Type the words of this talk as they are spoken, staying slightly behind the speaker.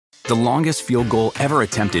The longest field goal ever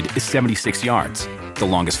attempted is 76 yards. The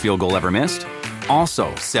longest field goal ever missed?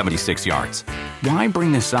 Also 76 yards. Why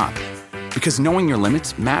bring this up? Because knowing your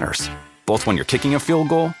limits matters, both when you're kicking a field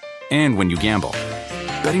goal and when you gamble.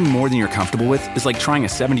 Betting more than you're comfortable with is like trying a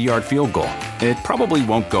 70-yard field goal. It probably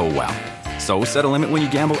won't go well. So set a limit when you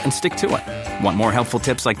gamble and stick to it. Want more helpful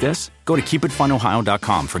tips like this? Go to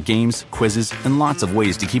keepitfunohio.com for games, quizzes, and lots of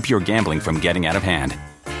ways to keep your gambling from getting out of hand.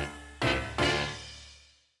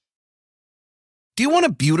 Do you want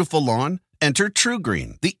a beautiful lawn? Enter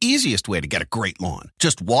TruGreen, the easiest way to get a great lawn.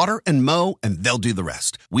 Just water and mow, and they'll do the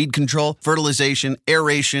rest. Weed control, fertilization,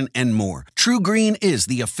 aeration, and more. TruGreen is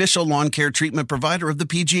the official lawn care treatment provider of the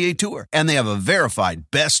PGA Tour, and they have a verified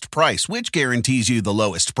best price, which guarantees you the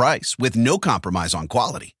lowest price with no compromise on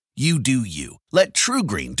quality. You do you. Let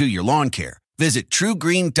TruGreen do your lawn care. Visit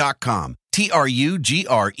TruGreen.com,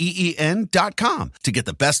 TruGreen.com, to get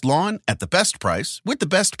the best lawn at the best price with the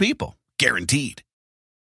best people. Guaranteed.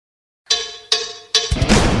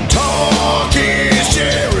 Talk is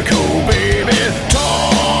Jericho, baby.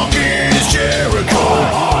 Talk is Jericho.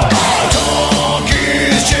 Talk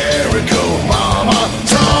is Jericho, mama.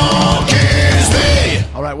 Talk is me.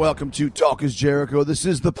 All right, welcome to Talk is Jericho. This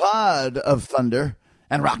is the pod of thunder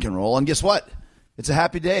and rock and roll. And guess what? It's a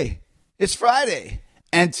happy day. It's Friday.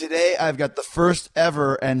 And today I've got the first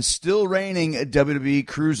ever and still reigning WWE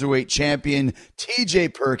Cruiserweight Champion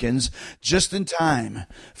TJ Perkins just in time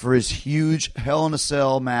for his huge Hell in a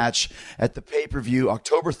Cell match at the pay-per-view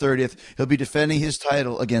October 30th. He'll be defending his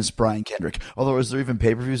title against Brian Kendrick. Although, is there even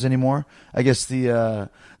pay-per-views anymore? I guess the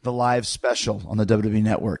live special on the WWE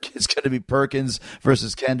Network. It's going to be Perkins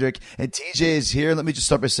versus Kendrick. And TJ is here. Let me just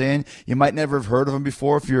start by saying you might never have heard of him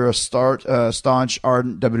before if you're a staunch,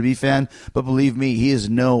 ardent WWE fan. But believe me, he is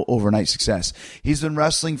no overnight success. He's been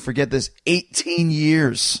wrestling for, get this, 18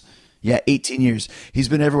 years. Yeah, 18 years. He's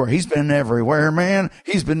been everywhere. He's been everywhere, man.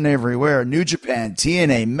 He's been everywhere. New Japan,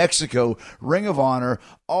 TNA, Mexico, Ring of Honor,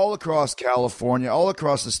 all across California, all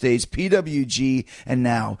across the States, PWG, and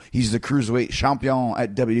now he's the Cruiserweight Champion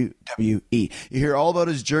at WWE. You hear all about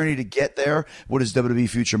his journey to get there, what his WWE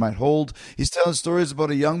future might hold. He's telling stories about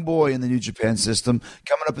a young boy in the New Japan system,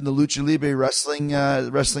 coming up in the Lucha Libre wrestling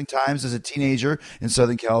times as a teenager in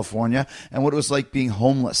Southern California, and what it was like being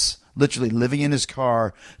homeless. Literally living in his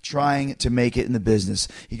car, trying to make it in the business.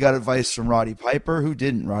 He got advice from Roddy Piper, who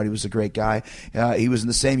didn't. Roddy was a great guy. He was in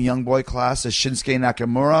the same young boy class as Shinsuke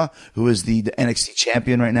Nakamura, who is the NXT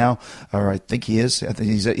champion right now. Or I think he is. I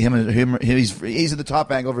think he's in the top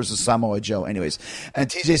angle versus Samoa Joe. Anyways, and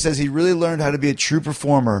TJ says he really learned how to be a true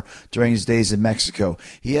performer during his days in Mexico.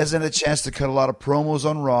 He hasn't had a chance to cut a lot of promos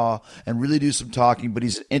on Raw and really do some talking, but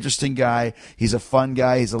he's an interesting guy. He's a fun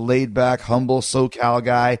guy. He's a laid-back, humble SoCal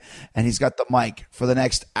guy. And he's got the mic for the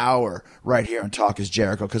next hour right here on Talk is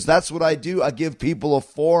Jericho, because that's what I do. I give people a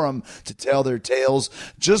forum to tell their tales,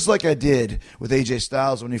 just like I did with AJ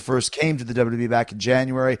Styles when he first came to the WWE back in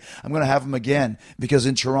January. I'm going to have him again, because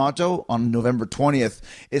in Toronto on November 20th,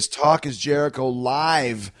 it's Talk is Jericho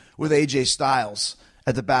live with AJ Styles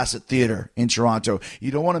at the Bassett Theatre in Toronto.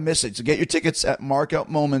 You don't want to miss it. So get your tickets at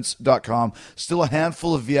markoutmoments.com. Still a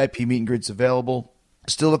handful of VIP meet and greets available.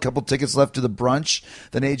 Still a couple tickets left to the brunch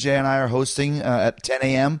that AJ and I are hosting at 10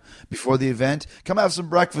 a.m. before the event. Come have some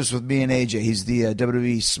breakfast with me and AJ. He's the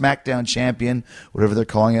WWE SmackDown champion, whatever they're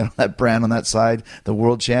calling it on that brand on that side. The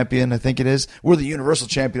world champion, I think it is. We're the Universal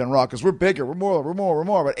champion on Raw because we're bigger. We're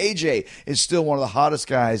more. But AJ is still one of the hottest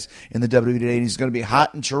guys in the WWE today, and he's going to be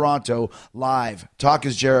hot in Toronto live. Talk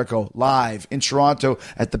is Jericho live in Toronto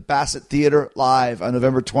at the Bassett Theatre live on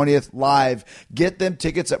November 20th live. Get them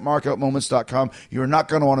tickets at markoutmoments.com. You're not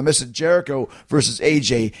going to want to miss it. Jericho versus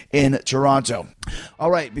AJ in Toronto. All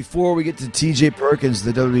right, before we get to TJ Perkins,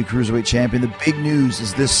 the WWE Cruiserweight Champion, the big news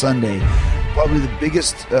is this Sunday. Probably the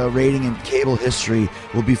biggest rating in cable history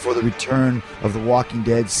will be for the return of The Walking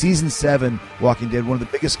Dead. Season 7, Walking Dead, one of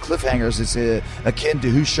the biggest cliffhangers. It's akin to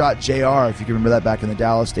Who Shot JR, if you can remember that back in the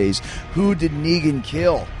Dallas days. Who did Negan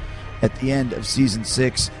kill? At the end of Season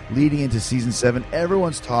 6, leading into Season 7.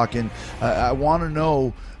 Everyone's talking. I want to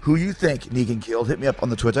know who you think Negan killed. Hit me up on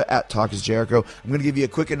the Twitter at Talk is Jericho. I'm going to give you a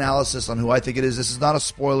quick analysis on who I think it is. This is not a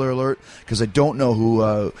spoiler alert because I don't know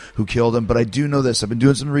who killed him, but I do know this. I've been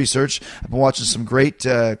doing some research. I've been watching some great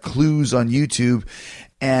clues on YouTube,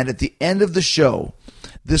 and at the end of the show,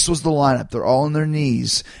 this was the lineup. They're all on their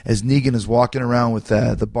knees as Negan is walking around with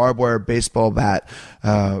the barbed wire baseball bat,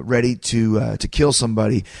 ready to kill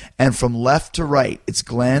somebody. And from left to right, it's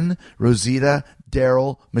Glenn, Rosita,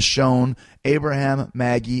 Daryl, Michonne, Abraham,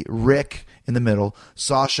 Maggie, Rick, in the middle,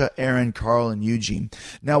 Sasha, Aaron, Carl, and Eugene.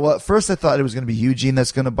 Now, well, at first I thought it was going to be Eugene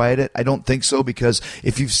that's going to bite it. I don't think so, because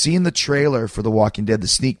if you've seen the trailer for The Walking Dead, the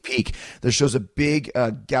sneak peek, there shows a big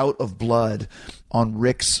gout of blood on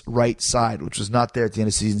Rick's right side, which was not there at the end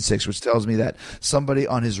of season 6, which tells me that somebody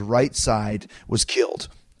on his right side was killed.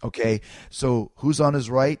 Okay, so who's on his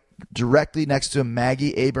right? Directly next to him,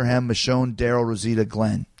 Maggie, Abraham, Michonne, Daryl, Rosita,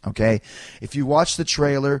 Glenn. Okay, if you watch the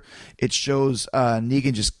trailer, it shows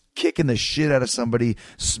Negan just kicking the shit out of somebody,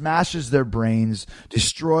 smashes their brains,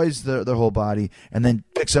 destroys their whole body, and then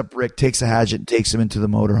picks up Rick, takes a hatchet, and takes him into the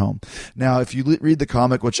motorhome. Now, if you read the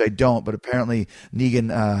comic, which I don't, but apparently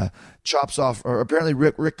Negan chops off, or apparently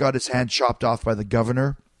Rick got his hand chopped off by the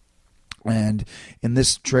governor. And in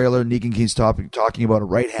this trailer, Negan keeps talking about a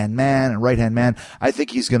right-hand man. I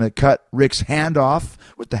think he's going to cut Rick's hand off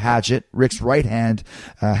with the hatchet, Rick's right hand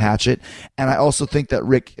hatchet. And I also think that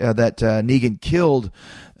Negan killed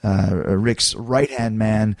Rick's right-hand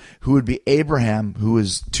man, who would be Abraham, who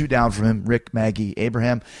is 2 down from him, Rick, Maggie,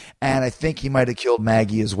 Abraham. And I think he might have killed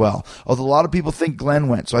Maggie as well. Although a lot of people think Glenn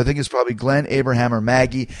went. So I think it's probably Glenn, Abraham, or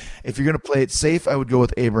Maggie. If you're going to play it safe, I would go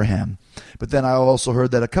with Abraham. But then I also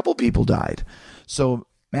heard that a couple people died. So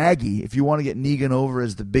Maggie, if you want to get Negan over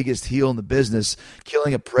as the biggest heel in the business,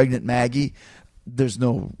 killing a pregnant Maggie, there's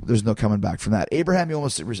no coming back from that. Abraham, you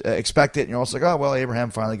almost expect it, and you're also like, oh, well, Abraham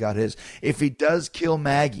finally got his. If he does kill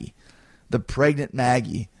Maggie, the pregnant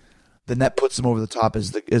Maggie, then that puts him over the top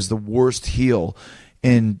as the worst heel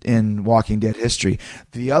in Walking Dead history.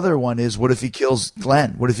 The other one is, what if he kills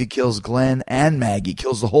Glenn? What if he kills Glenn and Maggie,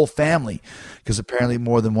 kills the whole family? Because apparently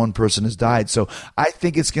more than one person has died. So I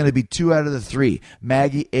think it's going to be 2 out of the 3,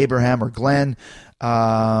 Maggie, Abraham, or Glenn.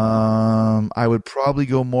 I would probably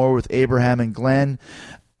go more with Abraham and Glenn.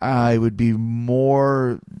 I would be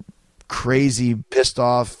more crazy, pissed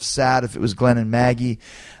off, sad if it was Glenn and Maggie.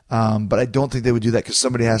 But I don't think they would do that, because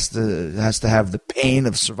somebody has to have the pain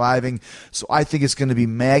of surviving. So I think it's going to be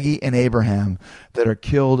Maggie and Abraham that are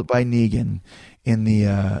killed by Negan in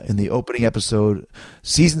the opening episode,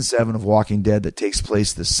 season 7 of Walking Dead, that takes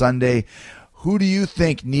place this Sunday. Who do you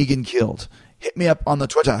think Negan killed? Hit me up on the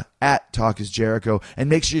Twitter at TalkIsJericho, and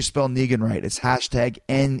make sure you spell Negan right. It's hashtag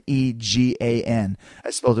Negan. I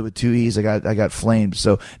spelled it with 2 E's. I got flamed.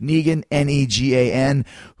 So Negan, Negan.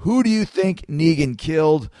 Who do you think Negan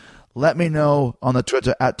killed? Let me know on the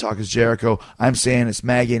Twitter at TalkIsJericho. I'm saying it's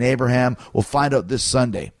Maggie and Abraham. We'll find out this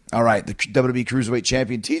Sunday. All right, the WWE Cruiserweight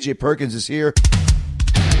Champion TJ Perkins is here.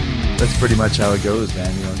 That's pretty much how it goes,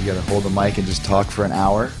 man. You got to hold the mic and just talk for an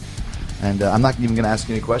hour. And I'm not even going to ask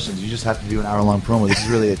you any questions. You just have to do an hour-long promo. This is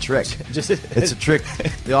really a trick. It's a trick.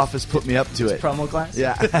 The office put me up to it. Promo class?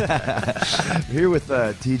 Yeah. Here with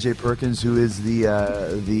TJ Perkins, who is the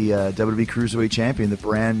WWE Cruiserweight Champion, the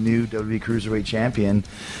brand new WWE Cruiserweight Champion.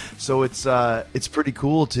 So it's pretty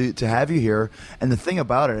cool to have you here. And the thing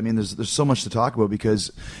about it, I mean, there's so much to talk about,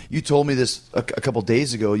 because you told me this a couple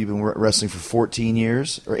days ago. You've been wrestling for 14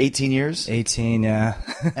 years or 18 years? 18, yeah.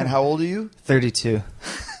 And how old are you? 32.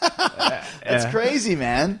 That's crazy,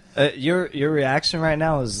 man. Your reaction right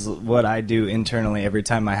now is what I do internally every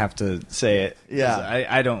time I have to say it. Yeah.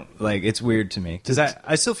 I don't, like, it's weird to me. Because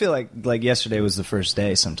I still feel like yesterday was the first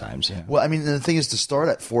day sometimes. Yeah. Well, I mean, the thing is, to start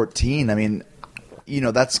at 14, I mean,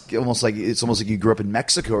 that's almost like you grew up in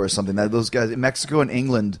Mexico or something. Those guys in Mexico and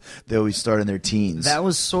England, they always start in their teens. That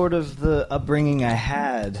was sort of the upbringing I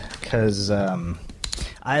had, because I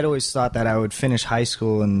had always thought that I would finish high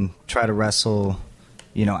school and try to wrestle,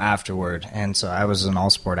 afterward. And so I was an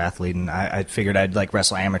all-sport athlete, and I figured I'd, like,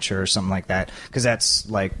 wrestle amateur or something like that, because that's,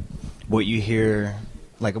 like, what you hear,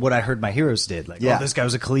 like, what I heard my heroes did. Like, yeah. Oh, this guy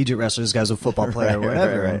was a collegiate wrestler, this guy was a football player, or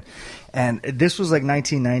whatever. Right. And this was, like,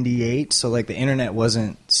 1998, so, like, the internet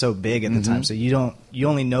wasn't so big at the time, so you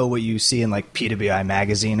only know what you see in, like, PWI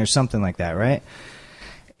magazine or something like that, right?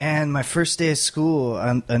 And my first day of school,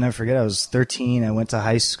 I'll never forget, I was 13. I went to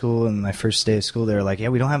high school, and my first day of school, they were like, yeah,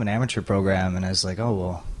 we don't have an amateur program. And I was like, oh,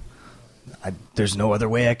 well, there's no other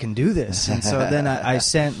way I can do this. And so then I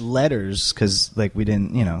sent letters, because, like, we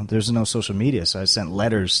didn't, there's no social media. So I sent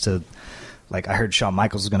letters to, like, I heard Shawn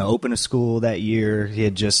Michaels was going to open a school that year. He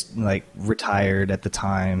had just, like, retired at the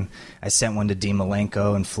time. I sent one to Dean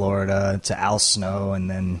Malenko in Florida, to Al Snow, and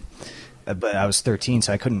then... But I was 13,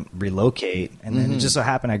 so I couldn't relocate. And then it just so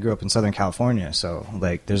happened I grew up in Southern California. So,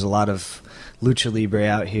 like, there's a lot of lucha libre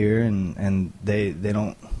out here, and they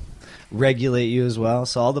don't regulate you as well.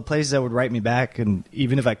 So all the places that would write me back, and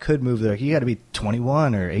even if I could move, they're like, you got to be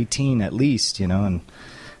 21 or 18 at least, And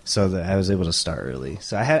so that I was able to start early.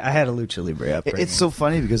 So I had a lucha libre upbringing. It's so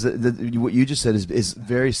funny because what you just said is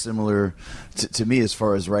very similar to me as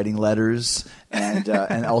far as writing letters and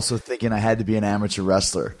also thinking I had to be an amateur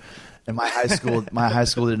wrestler. And my high school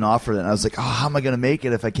didn't offer that. And I was like, oh, how am I going to make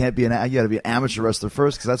it if I can't be you got to be an amateur wrestler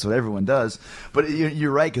first, because that's what everyone does. But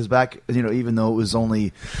you're right, because back, even though it was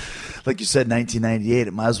only, like you said, 1998,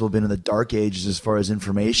 it might as well have been in the dark ages as far as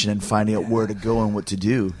information and finding out where to go and what to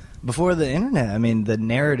do. Before the internet, I mean, the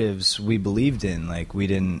narratives we believed in, like we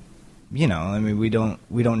didn't, we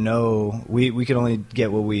don't know. We could only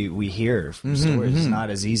get what we hear from stories. It's not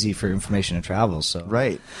as easy for information to travel. So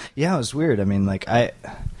right, yeah, it was weird. I mean, like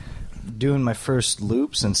doing my first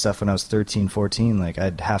loops and stuff when I was 13, 14, like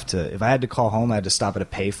I'd have to, if I had to call home, I had to stop at a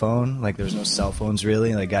payphone. Like there was no cell phones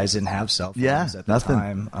really. Like guys didn't have cell phones at the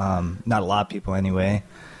time. Not a lot of people anyway.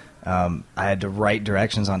 I had to write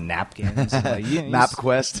directions on napkins.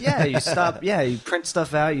 MapQuest. Yeah, you stop. Yeah, you print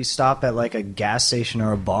stuff out. You stop at like a gas station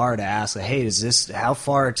or a bar to ask, like, "Hey, how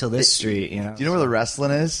far till this street?" Do you know where the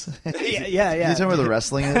wrestling is? yeah. Can you tell me where the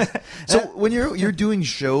wrestling is? So when you're doing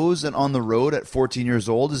shows and on the road at 14 years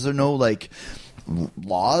old, is there no like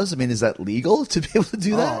laws? I mean, is that legal to be able to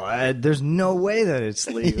do that? There's no way that it's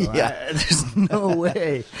legal. There's no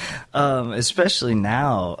way, especially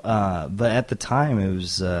now. But at the time, it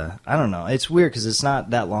was I don't know. It's weird because it's not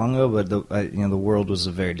that long ago, but the world was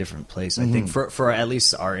a very different place. I think for at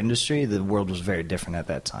least our industry, the world was very different at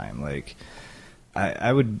that time. Like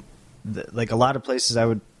I would like a lot of places I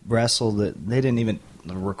would wrestle that they didn't even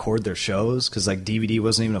record their shows because like DVD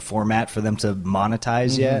wasn't even a format for them to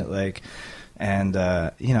monetize yet. Like. And,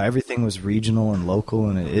 everything was regional and local,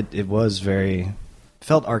 and it was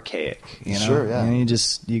felt archaic, Sure, yeah. And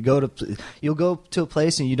you'll go to a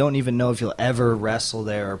place and you don't even know if you'll ever wrestle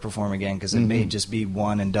there or perform again because it may just be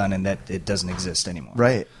one and done and that it doesn't exist anymore.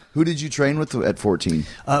 Right. Who did you train with at 14?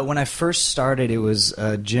 When I first started, it was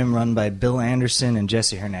a gym run by Bill Anderson and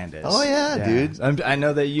Jesse Hernandez. Oh, yeah. Dude. I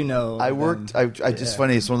know that you know. I worked, just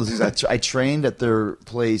funny, it's one of those things, I trained at their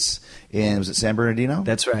place was it San Bernardino?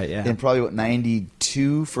 That's right, yeah. In probably,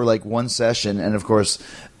 92 for like one session, and of course,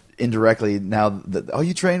 indirectly now,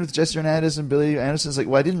 you trained with Jesse Hernandez and Billy Anderson? It's like,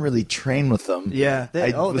 well, I didn't really train with them. Yeah.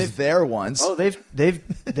 I was there once. Oh,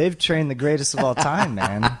 they've trained the greatest of all time,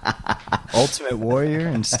 man. Ultimate Warrior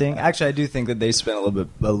and Sting. Actually, I do think that they spent a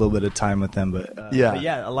little bit of time with them, but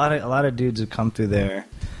a lot of dudes have come through there.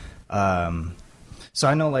 So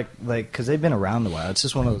I know like because they've been around a while. It's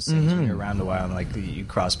just one of those things when you're around a while and like you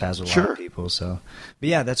cross paths with a lot of people. So, but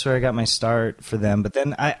yeah, that's where I got my start for them. But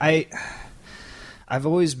then I've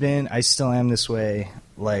always been, I still am this way,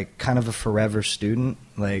 like kind of a forever student.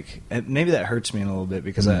 Like maybe that hurts me a little bit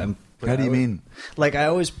because I'm. How do you mean? Like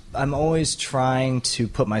I'm always trying to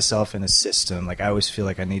put myself in a system. Like I always feel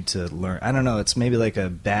like I need to learn. I don't know. It's maybe like I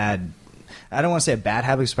don't want to say a bad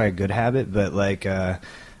habit. It's probably a good habit, but like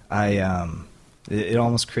it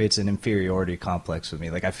almost creates an inferiority complex with me.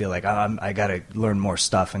 Like I feel like I got to learn more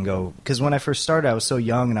stuff and go. Because when I first started, I was so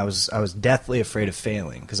young and I was deathly afraid of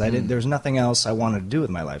failing because there was nothing else I wanted to do with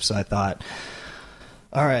my life. So I thought,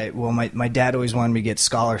 all right, well, my dad always wanted me to get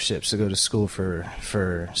scholarships to go to school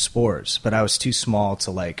for sports, but I was too small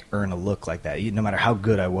to like earn a look like that. No matter how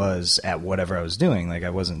good I was at whatever I was doing, like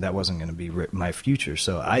that wasn't going to be my future.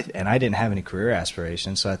 So I didn't have any career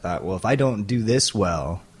aspirations. So I thought, well, if I don't do this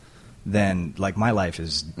well, then like my life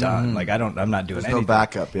is done. Like I'm not doing anything. No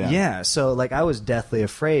backup. Yeah. So like I was deathly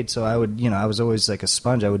afraid. So I would, I was always like a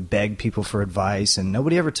sponge. I would beg people for advice, and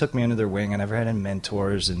nobody ever took me under their wing. I never had any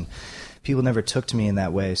mentors, and people never took to me in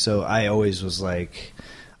that way. So I always was like,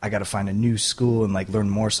 I got to find a new school and like learn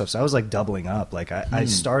more stuff. So I was like doubling up. Like I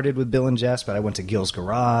started with Bill and Jess, but I went to Gil's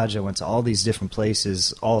Garage. I went to all these different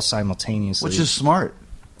places all simultaneously. Which is smart.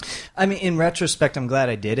 I mean, in retrospect, I'm glad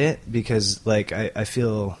I did it because like I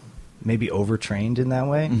feel maybe overtrained in that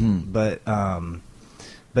way. But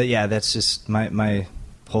yeah, that's just my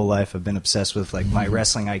whole life. I've been obsessed with like my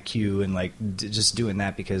wrestling IQ and like just doing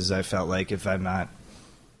that because I felt like if I'm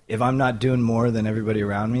not doing more than everybody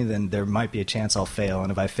around me, then there might be a chance I'll fail.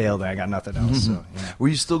 And if I fail, then I got nothing else. So, Were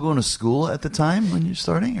you still going to school at the time when you're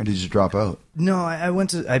starting, or did you drop out? No,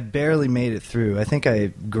 I barely made it through. I think I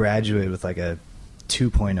graduated with like a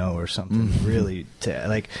 2.0 or something. Really,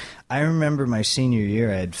 like I remember my senior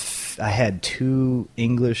year, I had 2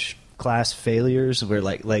 English class failures where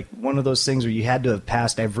like one of those things where you had to have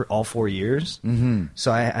passed all 4 years.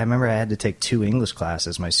 So I remember I had to take 2 English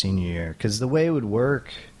classes my senior year because the way it would work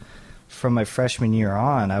from my freshman year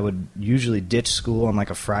on, I would usually ditch school on like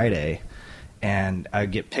a Friday, and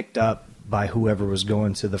I'd get picked up by whoever was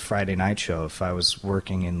going to the Friday night show. If I was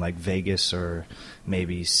working in like Vegas or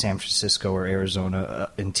maybe San Francisco or Arizona,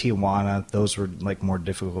 in Tijuana, those were like more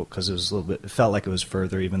difficult because it was a little bit. It felt like it was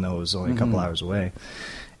further, even though it was only a couple hours away.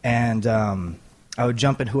 And I would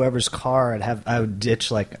jump in whoever's car. I would ditch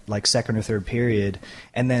like second or third period,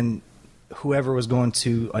 and then whoever was going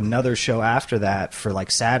to another show after that for like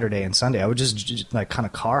Saturday and Sunday, I would just like kind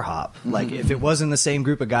of car hop. Like if it wasn't the same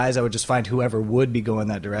group of guys, I would just find whoever would be going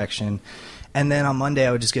that direction. And then on Monday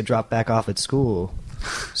I would just get dropped back off at school.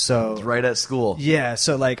 So Right at school. yeah,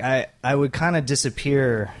 so like I would kind of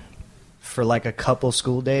disappear for like a couple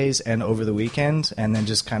school days and over the weekend, and then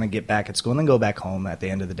just kind of get back at school and then go back home at the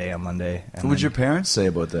end of the day on Monday. What would your parents say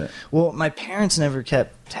about that? Well, my parents never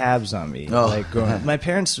kept tabs on me. Oh. Like growing up. My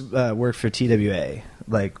parents worked for TWA.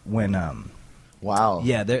 Like when Wow.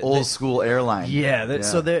 Yeah, they're old school airline. yeah,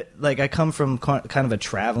 so they're like I come from kind of a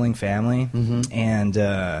traveling family, and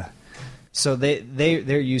so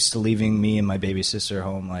they're used to leaving me and my baby sister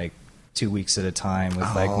home like 2 weeks at a time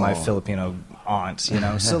with like my Filipino aunts, you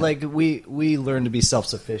know. So like we learned to be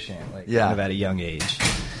self-sufficient like kind of at a young age.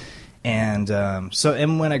 And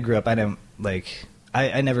and when I grew up, I didn't like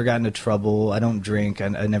I never got into trouble. I don't drink.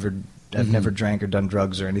 I've never drank or done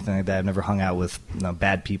drugs or anything like that. I've never hung out with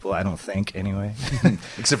bad people, I don't think, anyway.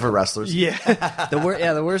 Except for wrestlers. Yeah. The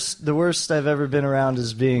worst I've ever been around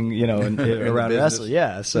is being, around wrestling.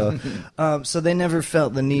 Yeah. So so they never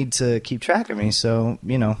felt the need to keep track of me. So,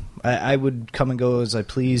 I would come and go as I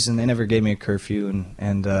please, and they never gave me a curfew,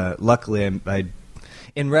 and luckily I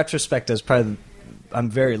in retrospect I'm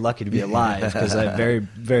very lucky to be alive, because I very,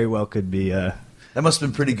 very well could be That must have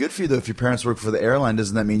been pretty good for you, though. If your parents work for the airline,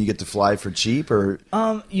 doesn't that mean you get to fly for cheap? Or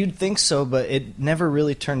you'd think so, but it never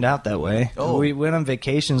really turned out that way. Oh. We went on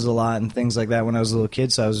vacations a lot and things like that when I was a little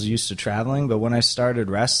kid, so I was used to traveling. But when I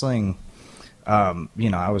started wrestling,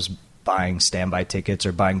 I was buying standby tickets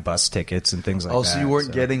or buying bus tickets and things like that. Oh, so you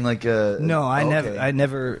weren't getting like a... No, I okay.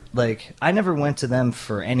 never went to them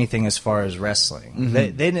for anything as far as wrestling.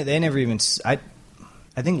 They never even...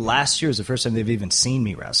 I think last year was the first time they've even seen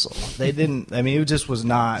me wrestle. They didn't. I mean, it just was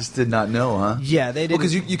not. Just did not know, huh? Yeah, they didn't.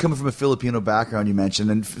 Because you come from a Filipino background, you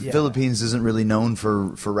mentioned, and Philippines isn't really known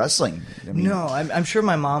for wrestling. I mean, no, I'm sure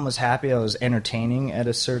my mom was happy I was entertaining at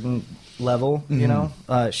a certain level.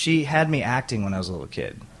 She had me acting when I was a little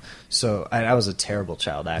kid. So I was a terrible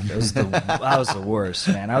child actor. I was the worst,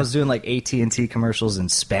 man. I was doing like AT&T commercials in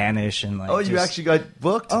Spanish and like. Oh, you actually got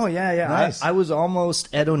booked? Oh yeah. Nice. I was almost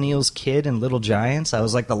Ed O'Neill's kid in Little Giants. I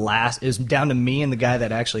was like the last. It was down to me and the guy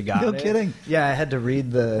that actually got it. No kidding. Yeah, I had to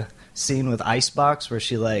read the scene with Icebox where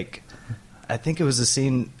she like. I think it was the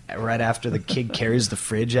scene right after the kid carries the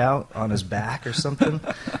fridge out on his back or something.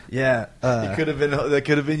 Yeah, that could have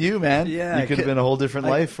been you, man. Yeah, you could have been a whole different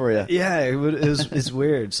life for you. Yeah, it's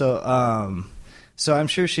weird. So, so I'm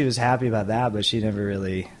sure she was happy about that, but she never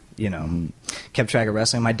really, kept track of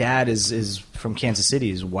wrestling. My dad is from Kansas City.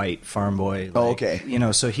 He's a white farm boy. Oh, okay.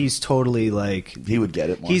 So he's totally like He would get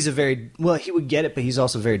it more. He's he would get it, but he's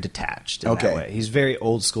also very detached in that way. He's very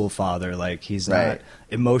old school father. Like he's not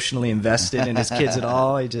emotionally invested in his kids at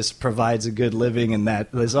all. He just provides a good living, and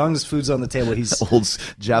that as long as food's on the table, he's old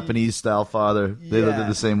Japanese style father. They're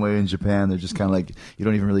the same way in Japan. They're just kind of like, you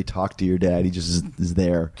don't even really talk to your dad. He just is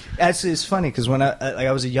there. Actually, it's funny because when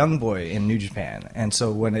I was a young boy in New Japan, and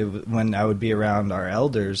so when I would be around our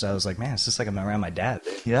elders, I was like, man, it's just like I'm around my dad.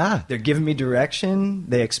 Yeah. They're giving me direction.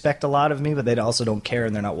 They expect a lot of me, but they also don't care,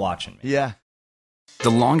 and they're not watching me. Yeah. The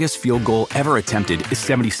longest field goal ever attempted is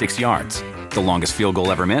 76 yards. The longest field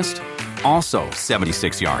goal ever missed? Also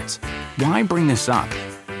 76 yards. Why bring this up?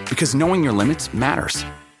 Because knowing your limits matters,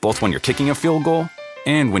 both when you're kicking a field goal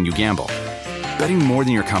and when you gamble. Betting more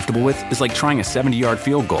than you're comfortable with is like trying a 70-yard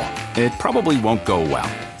field goal. It probably won't go well.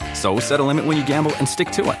 So set a limit when you gamble and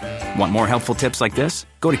stick to it. Want more helpful tips like this?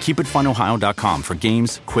 Go to keepitfunohio.com for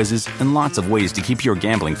games, quizzes, and lots of ways to keep your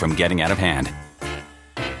gambling from getting out of hand.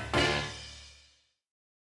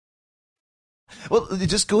 Well,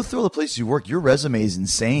 just go through all the places you work. Your resume is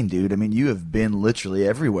insane, dude. I mean, you have been literally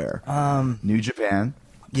everywhere. New Japan.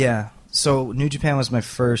 Yeah. So New Japan was my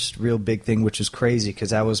first real big thing, which is crazy because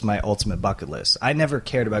that was my ultimate bucket list. I never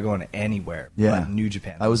cared about going anywhere but New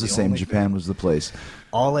Japan. I was the same. Japan was the place.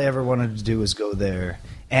 All I ever wanted to do was go there.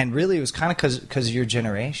 And really, it was kind of because of your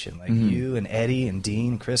generation. Like, you and Eddie and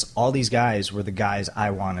Dean, Chris, all these guys were the guys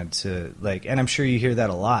I wanted to, like... And I'm sure you hear that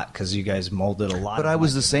a lot because you guys molded a lot. But I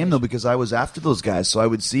was the same, though, because I was after those guys. So I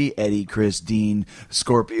would see Eddie, Chris, Dean,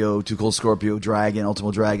 Scorpio, Too Cold Scorpio, Dragon,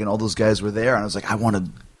 Ultimo Dragon, all those guys were there. And I was like, I want to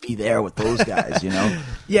be there with those guys, you know?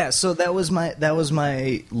 Yeah, so that was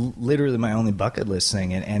my literally my only bucket list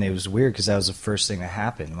thing, and it was weird because that was the first thing that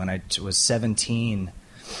happened when I was 17.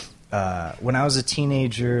 When I was a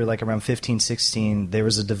teenager, like around 15, 16, there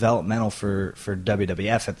was a developmental for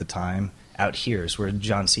WWF at the time out here. It's where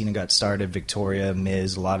John Cena got started, Victoria,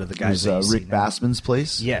 Miz, a lot of the guys. It was Rick Bassman's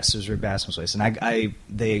place? Yes, it was Rick Bassman's place. And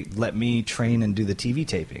they let me train and do the TV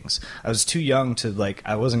tapings. I was too young to, like,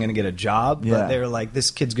 I wasn't going to get a job, but they were like, this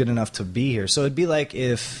kid's good enough to be here. So it'd be like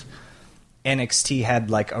if NXT had,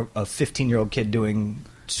 like, a 15-year-old kid doing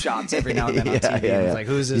shots every now and then on TV. Yeah. Like,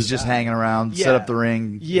 who's this He's just guy? hanging around, set up the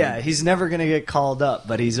ring. Yeah, he's never going to get called up,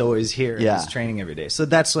 but he's always here and he's training every day. So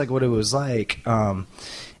that's, like, what it was like.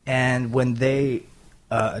 And when they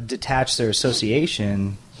detached their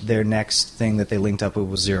association, their next thing that they linked up with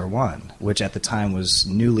was 01, which at the time was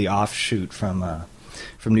newly offshoot from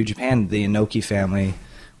New Japan. The Inoki family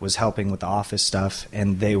was helping with the office stuff,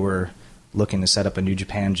 and they were looking to set up a New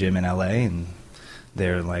Japan gym in LA, and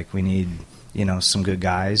they're like, we need, you know, some good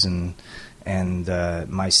guys, and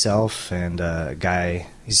myself and a guy,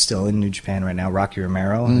 he's still in New Japan right now, Rocky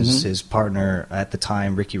Romero, his partner at the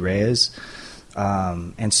time, Ricky Reyes,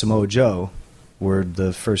 and Samoa Joe were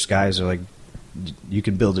the first guys who are like, you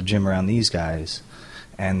could build a gym around these guys.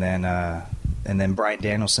 And then Bryan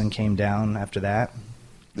Danielson came down after that.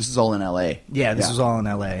 This is all in L.A. Yeah, this was all in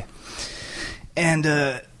L.A.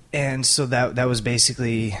 And so that was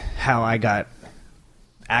basically how I got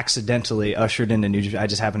accidentally ushered into New Japan. I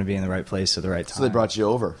just happened to be in the right place at the right time. So they brought you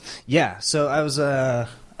over. Yeah, so I was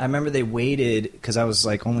I remember they waited because I was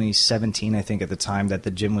like only 17, I think, at the time that the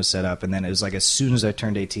gym was set up. And then it was like as soon as I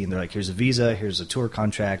turned 18, they're like, here's a visa, here's a tour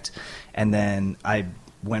contract. And then I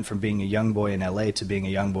went from being a young boy in LA to being a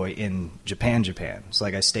young boy in Japan. So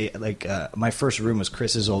like I stayed, like my first room was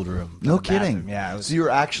Chris's old room. No kidding. Yeah. So you were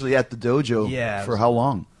actually at the dojo for how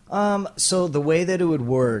long? So the way that it would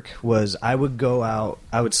work was I would go out,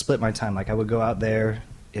 I would split my time. Like I would go out there.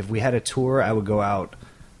 If we had a tour, I would go out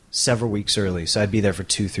several weeks early. So I'd be there for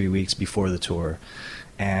 2-3 weeks before the tour.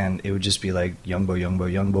 And it would just be like young boy,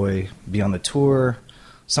 be on the tour.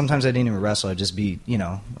 Sometimes I didn't even wrestle. I'd just be, you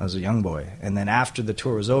know, I was a young boy. And then after the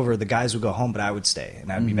tour was over, the guys would go home, but I would stay.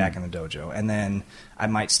 And I'd be back in the dojo. And then I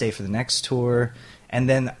might stay for the next tour. And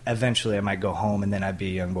then eventually I might go home, and then I'd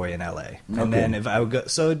be a young boy in LA. And then if I would go,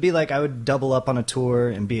 so it'd be like I would double up on a tour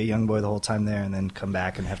and be a young boy the whole time there, and then come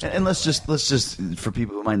back and have to. And let's just for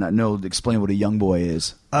people who might not know, explain what a young boy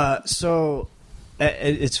is. So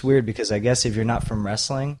it's weird because I guess if you're not from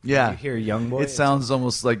wrestling, you hear young boy. It sounds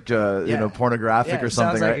almost like pornographic or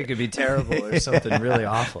something. Sounds like it could be terrible or something really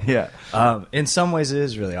awful. Yeah. In some ways, it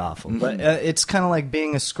is really awful, but it's kind of like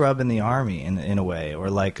being a scrub in the army in a way,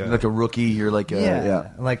 or like a rookie. You're like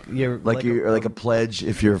like you're like a pledge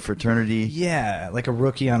if you're a fraternity. Yeah, like a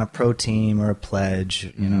rookie on a pro team or a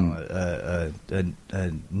pledge. You know,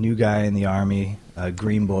 a new guy in the army. A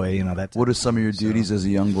green boy, you know that. What are some of your duties as a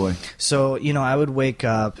young boy? So, you know, I would wake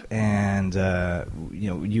up and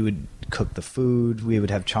you would cook the food. We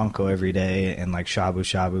would have chanko every day and like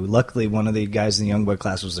shabu. Luckily, one of the guys in the young boy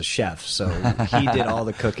class was a chef, so he did all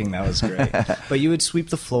the cooking. That was great. But you would sweep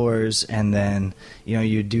the floors, and then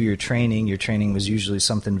you'd do your training. Your training was usually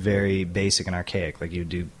something very basic and archaic, like you'd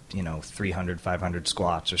do 300, 500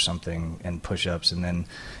 squats or something and push-ups, and then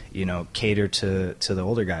cater to the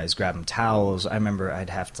older guys, grab them towels. I remember I'd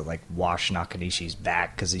have to like wash Nakanishi's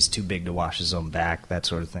back because he's too big to wash his own back, that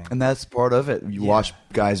sort of thing. And that's part of it. You wash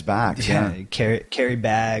guys' backs. Yeah, carry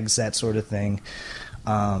bags, that sort of thing.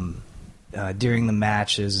 During the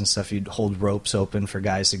matches and stuff, you'd hold ropes open for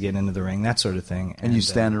guys to get into the ring, that sort of thing. And you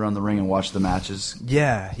stand around the ring and watch the matches.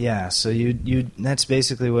 Yeah. So you that's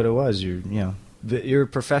basically what it was. You're a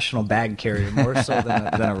professional bag carrier more so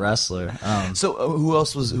than a wrestler. So who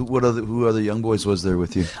else was? Who other young boys was there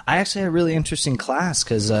with you? I actually had a really interesting class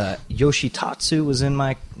because Yoshitatsu was in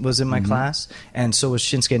my class, and so was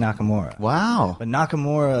Shinsuke Nakamura. Wow! But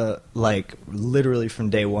Nakamura, like literally from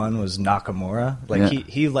day one, was Nakamura. Like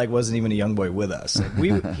he like wasn't even a young boy with us.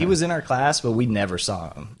 Like he was in our class, but we never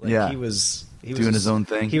saw him. Like, he was doing his own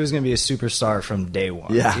thing. He was going to be a superstar from day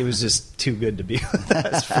one. Yeah. He was just too good to be with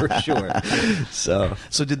us, for sure. So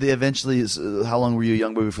did they eventually, how long were you a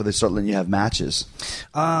young boy before they started letting you have matches?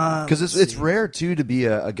 Because it's rare, too, to be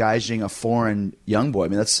a gaijin, a foreign young boy. I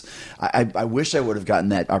mean, I wish I would have gotten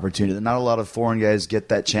that opportunity. Not a lot of foreign guys get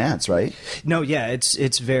that chance, right? No, yeah,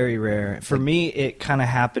 it's very rare. For me, it kind of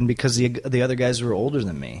happened because the other guys were older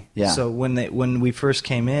than me. Yeah. So when we first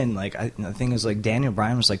came in, like I think it was like Daniel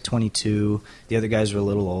Bryan was like 22. The other guys were a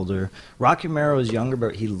little older. Rocky Romero is younger,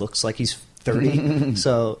 but he looks like he's 30,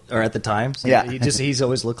 so, or at the time. So Yeah. he's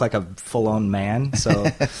always looked like a full-on man. So,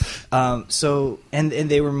 and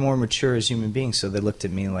they were more mature as human beings. So they looked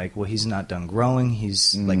at me like, well, he's not done growing.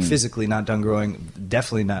 He's like physically not done growing,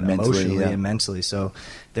 definitely not Mentally, emotionally yeah. and mentally. So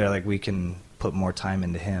they're like, we can put more time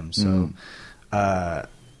into him. So, I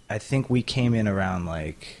think we came in around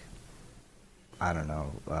like, I don't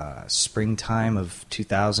know, springtime of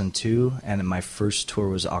 2002, and my first tour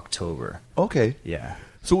was October. Okay. Yeah.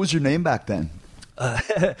 So what was your name back then?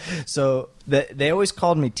 So they always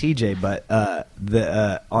called me TJ, but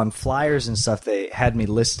on flyers and stuff they had me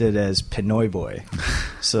listed as Pinoy Boy.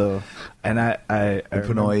 So, and I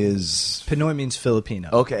Pinoy is Pinoy means Filipino.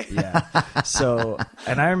 Okay. Yeah. So,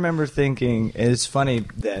 and I remember thinking, and it's funny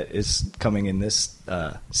that it's coming in this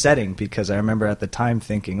setting, because I remember at the time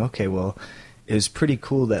thinking, okay, well, it was pretty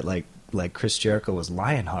cool that like Chris Jericho was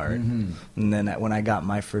Lionheart. And then when I got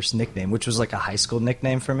my first nickname, which was like a high school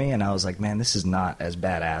nickname for me, and I was like, man, this is not as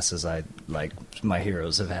badass as I like my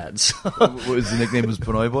heroes have had. So what was the nickname? Was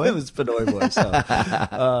Pinoy Boy? it was Pinoy Boy. So,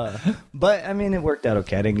 but I mean, it worked out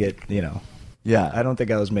okay. I didn't get, Yeah. I don't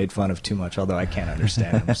think I was made fun of too much, although I can't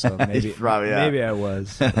understand him. So maybe, Probably, yeah. maybe I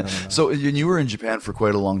was. I don't know. So and you were in Japan for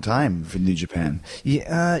quite a long time for New Japan.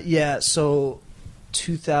 Yeah. So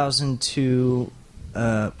 2002,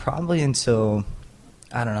 probably until,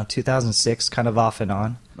 I don't know, 2006, kind of off and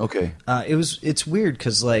on. Okay. It's weird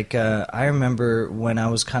because like I remember when I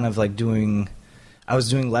was kind of like I was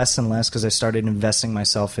doing less and less because I started investing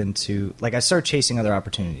myself into, like, I started chasing other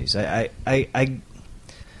opportunities. I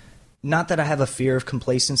not that I have a fear of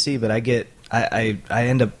complacency, but I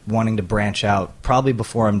end up wanting to branch out probably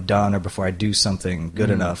before I'm done or before I do something good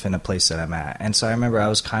enough in a place that I'm at. And so I remember I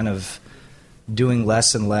was kind of doing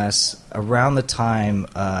less and less around the time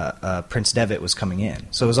Prince Devitt was coming in.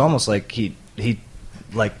 So it was almost like he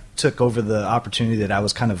like took over the opportunity that I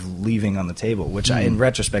was kind of leaving on the table, which in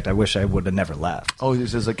retrospect I wish I would have never left. Oh,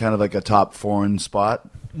 this is kind of like a top foreign spot.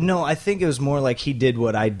 No, I think it was more like he did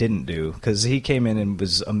what I didn't do, because he came in and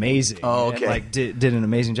was amazing. Oh, okay. And, like, did an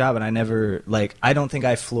amazing job, and I never, like, I don't think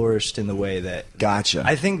I flourished in the way that... Gotcha.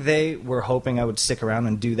 I think they were hoping I would stick around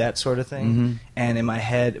and do that sort of thing. And in my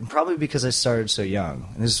head, probably because I started so young,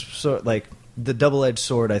 and it's sort of like the double-edged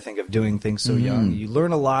sword, I think, of doing things so young. You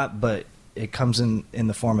learn a lot, but it comes in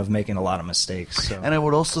the form of making a lot of mistakes. So. And I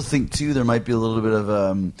would also think too, there might be a little bit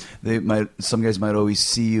of some guys might always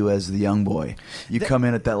see you as the young boy. You come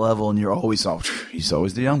in at that level, and you're always he's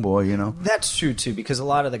always the young boy, That's true too, because a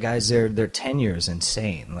lot of the guys their tenure is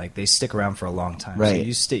insane. Like, they stick around for a long time.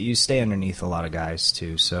 Right. So you stay underneath a lot of guys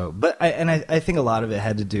too. So, but I think a lot of it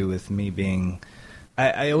had to do with me being.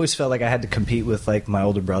 I always felt like I had to compete with like my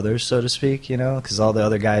older brothers, so to speak, because all the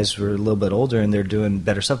other guys were a little bit older and they're doing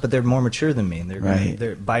better stuff, but they're more mature than me, and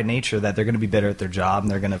they're by nature that they're going to be better at their job, and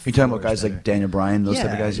they're going to. You're talking about guys like Daniel Bryan, those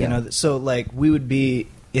type of guys, yeah. So like we would be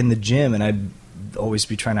in the gym, and I'd always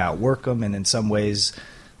be trying to outwork them, and in some ways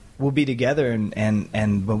we'll be together,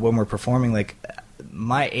 and when we're performing, like.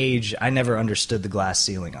 My age, I never understood the glass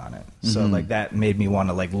ceiling on it. So like that made me want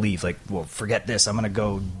to like leave. Like, well, forget this. I'm going to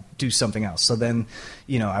go do something else. So then,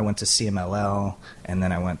 I went to CMLL, and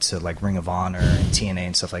then I went to like Ring of Honor and TNA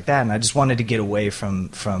and stuff like that. And I just wanted to get away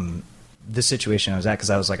from the situation I was at,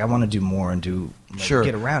 because I was like, I want to do more and do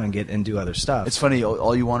get around and do other stuff. It's funny.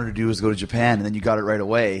 All you wanted to do was go to Japan, and then you got it right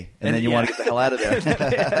away, and then you want to get the hell out of there.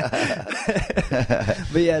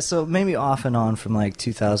 But yeah, so maybe off and on from like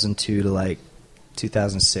 2002 to like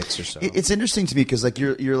 2006 or so. It's interesting to me because like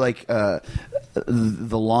you're like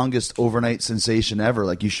the longest overnight sensation ever.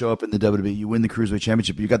 Like, you show up in the WWE, you win the Cruiserweight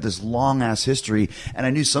Championship, you got this long ass history, and I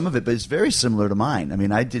knew some of it, but it's very similar to mine. I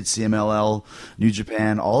mean, I did CMLL, New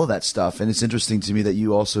Japan, all of that stuff, and it's interesting to me that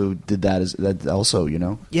you also did that also.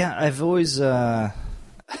 Yeah, I've always I've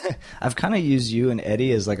kind of used you and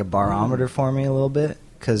Eddie as like a barometer for me a little bit,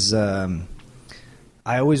 because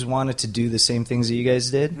I always wanted to do the same things that you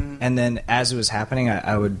guys did, and then as it was happening,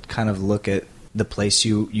 I would kind of look at the place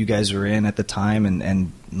you guys were in at the time,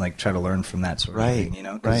 and like try to learn from that sort of thing,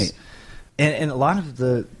 Right. And a lot of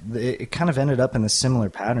it kind of ended up in a similar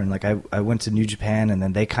pattern. Like, I went to New Japan, and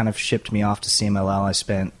then they kind of shipped me off to CMLL. I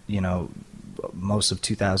spent most of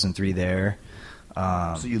 2003 there.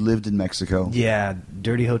 So you lived in Mexico? Yeah,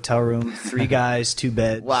 dirty hotel room, 3 guys, 2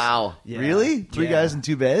 beds. Wow. Yeah. Really? 3 guys and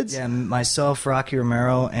 2 beds? Yeah, myself, Rocky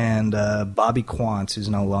Romero, and Bobby Quant, who's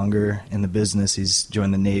no longer in the business. He's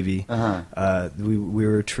joined the Navy. We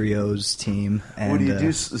were a trios team. And, what do you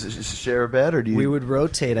do? Share a bed, or do you? We would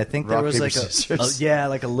rotate. I think there was like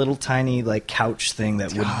a little tiny like couch thing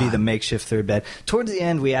that would be the makeshift third bed. Towards the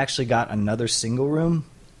end, we actually got another single room.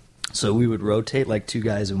 So we would rotate like 2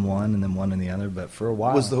 guys in one and then one in the other. But for a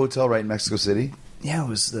while, Was the hotel right in Mexico City? yeah, it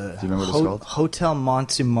was the Do you remember what it's called? Hotel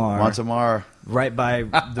Montemar, Montemar. right by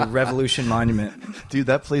the Revolution Monument. Dude,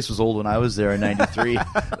 that place was old when I was there in '93.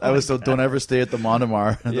 I was told, don't ever stay at the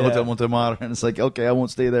Montemar, the Yeah. Hotel Montemar, and it's like, okay, I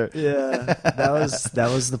won't stay there. Yeah, that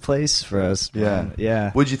was the place for us. Man.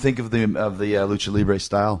 Yeah. What'd you think of the lucha libre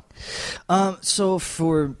style? So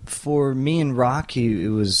for me and Rocky,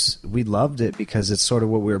 we loved it because it's sort of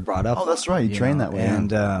what we were brought up. Oh, that's right. You trained that way,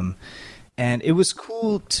 yeah. And it was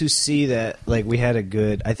cool to see that, like, we had a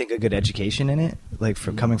good education in it, like,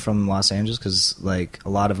 for coming from Los Angeles, because, like, a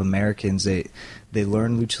lot of Americans, they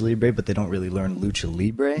learn lucha libre, but they don't really learn lucha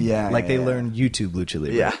libre. Yeah, like they yeah. learn YouTube lucha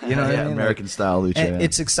libre. Yeah, you know what I mean? American style lucha. And yeah.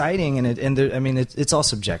 it's exciting, it's all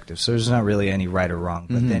subjective, so there's not really any right or wrong.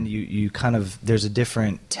 But then you kind of, there's a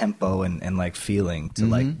different tempo and like feeling to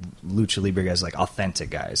like lucha libre guys, like authentic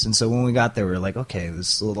guys. And so when we got there, we were like, okay,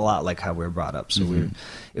 this is a lot like how we were brought up. So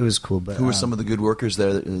it was cool. But Who were some of the good workers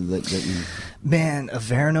there that you? Man,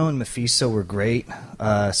 Averno and Mephisto were great.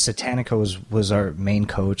 Satanico was our main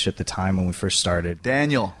coach at the time when we first started.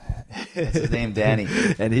 Daniel. That's his name, Danny.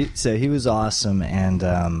 And he was awesome. And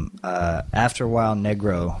after a while,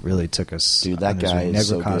 Negro really took us. Dude, that on his guy way. is Negro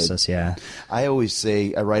so cost good. us, yeah. I always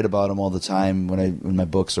say, I write about him all the time in my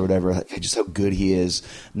books or whatever, like, just how good he is,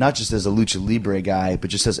 not just as a lucha libre guy, but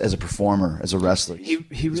just as a performer, as a wrestler. He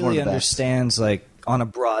He's one of really the best. understands, like, on a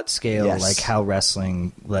broad scale, Yes. like how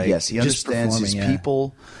wrestling, like, Yes, he just understands his performing, yeah.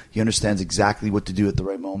 people. He understands exactly what to do at the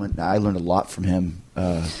right moment. I learned a lot from him,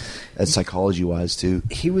 as psychology-wise, too.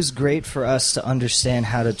 He was great for us to understand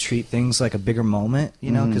how to treat things like a bigger moment,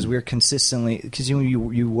 you know, because we're consistently, because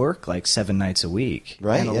you work like 7 nights a week,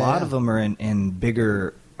 Right, and a yeah, lot yeah. of them are in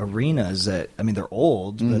bigger arenas that, I mean, they're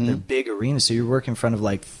old, but they're big arenas, so you're working in front of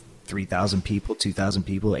like 3,000 people, 2,000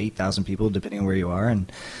 people, 8,000 people, depending on where you are.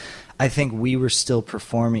 And I think we were still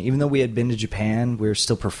performing, even though we had been to Japan, we were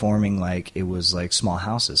still performing like it was like small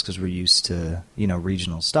houses, because we're used to, you know,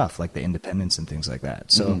 regional stuff like the Independence and things like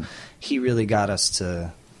that. So he really got us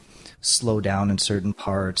to slow down in certain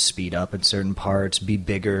parts, speed up in certain parts, be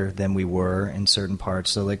bigger than we were in certain parts.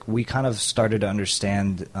 So like we kind of started to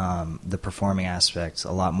understand the performing aspects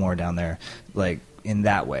a lot more down there, like in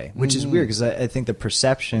that way, which is weird, because I think the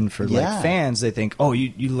perception for Yeah. like fans, they think, oh,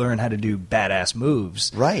 you learn how to do badass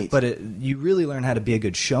moves, Right. But you really learn how to be a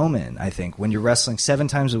good showman, I think, when you're wrestling 7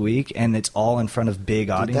 times a week and it's all in front of big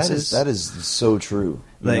Dude, audiences. that is so true.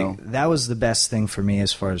 you like know? that was the best thing for me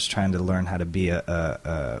as far as trying to learn how to be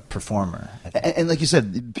a performer. And like you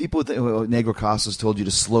said, people think, Negro Casas told you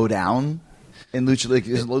to slow down. In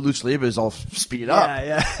Lucha Libre is all speed up.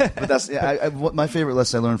 Yeah. But that's what my favorite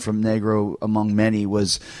lesson I learned from Negro, among many,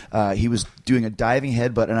 was he was doing a diving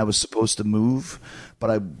headbutt, and I was supposed to move, but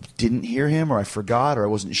I didn't hear him, or I forgot, or I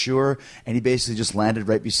wasn't sure, and he basically just landed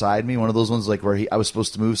right beside me. One of those ones like where I was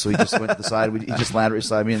supposed to move, so he just went to the side. He just landed right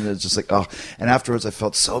beside me, and it's just like, oh. And afterwards, I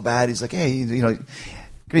felt so bad. He's like, hey, you know,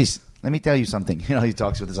 Grease, let me tell you something. You know, he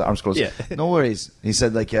talks with his arms crossed. Yeah. No worries. He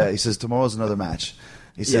said, like, he says, tomorrow's another match.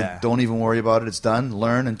 He said, Yeah. don't even worry about it. It's done.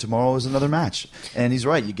 Learn, and tomorrow is another match. And he's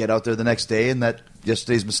right. You get out there the next day, and that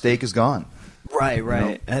yesterday's mistake is gone.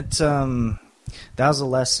 Right. It's that was a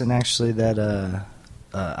lesson actually that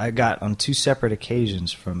I got on 2 separate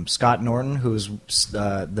occasions from Scott Norton, who was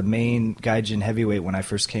the main Gaijin heavyweight when I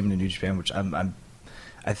first came to New Japan. Which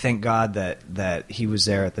I thank God that he was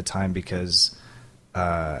there at the time, because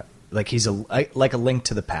like he's like a link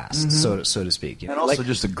to the past, so to speak. You know? And also like,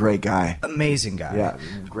 just a great guy. amazing guy. Yeah,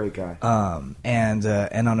 great guy. And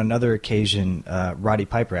on another occasion, Roddy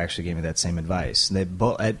Piper actually gave me that same advice. And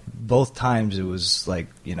at both times, it was like,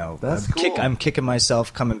 you know, That's cool. I'm kicking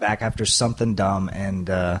myself coming back after something dumb, and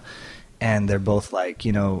they're both like,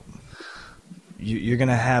 you know, you're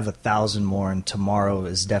gonna have 1,000 more, and tomorrow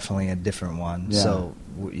is definitely a different one. Yeah. So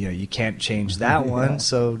you know, you can't change that one.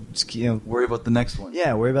 So just, you know, Worry about the next one.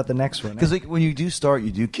 yeah, worry about the next one. Because like, when you do start,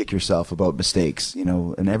 you do kick yourself about mistakes, you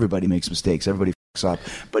know, and everybody makes mistakes. Everybody fucks up.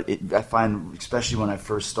 But I find, especially when I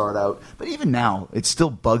first start out, but even now, it still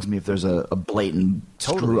bugs me if there's a blatant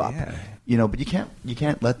screw up. yeah. You know, but you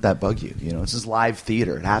can't let that bug you. You know, this is live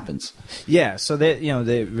theater. It happens. Yeah, so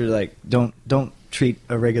they were like, don't treat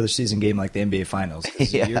a regular season game like the NBA Finals.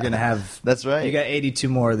 'Cause Yeah. You're gonna have That's right. You got 82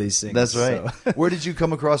 more of these things. That's right. So. Where did you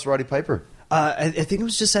come across Roddy Piper? I think it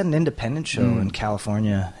was just at an independent show in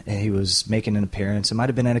California, and he was making an appearance. It might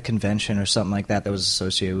have been at a convention or something like that was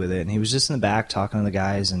associated with it, and he was just in the back talking to the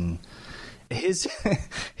guys. And his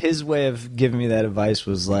way of giving me that advice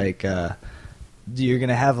was like, you're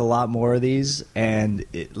gonna have a lot more of these, and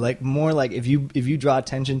more like if you draw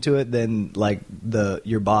attention to it, then like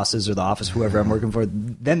your bosses or the office, whoever I'm working for,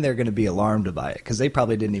 then they're gonna be alarmed by it because they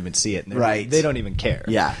probably didn't even see it. And Right. They don't even care.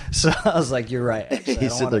 Yeah. So I was like, you're right. Actually, You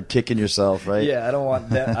sit there kicking yourself, right? Yeah, I don't want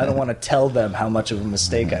that. I don't want to tell them how much of a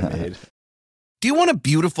mistake I made. Do you want a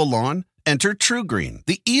beautiful lawn? Enter TruGreen,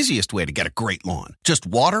 the easiest way to get a great lawn. Just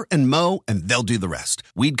water and mow, and they'll do the rest.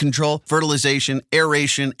 Weed control, fertilization,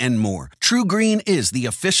 aeration, and more. TruGreen is the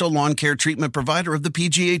official lawn care treatment provider of the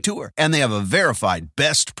PGA Tour, and they have a verified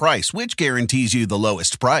best price, which guarantees you the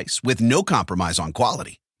lowest price with no compromise on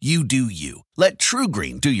quality. You do you. Let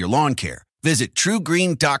TruGreen do your lawn care. Visit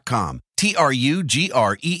TruGreen.com,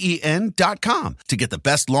 TruGreen.com, to get the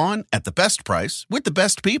best lawn at the best price with the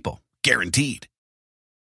best people. Guaranteed.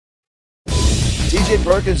 TJ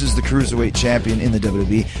Perkins is the cruiserweight champion in the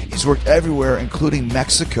WWE. He's worked everywhere, including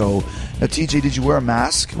Mexico. Now, TJ, did you wear a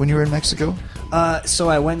mask when you were in Mexico? So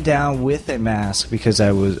I went down with a mask because I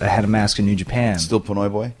had a mask in New Japan. Still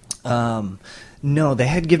Pinoy Boy? No, they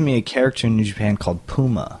had given me a character in New Japan called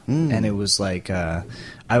Puma, and it was like I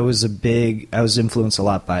was influenced a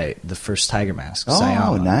lot by the first Tiger Mask. Oh,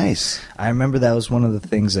 Sayama. nice. I remember that was one of the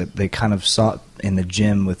things that they kind of saw in the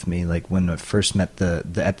gym with me, like when I first met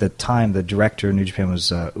at the time, the director of New Japan was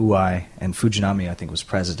Uai, and Fujinami, I think, was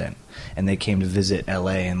president. And they came to visit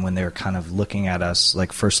LA, and when they were kind of looking at us,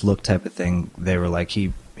 like first look type of thing, they were like,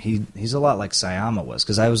 he's a lot like Sayama was,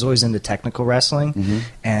 because I was always into technical wrestling,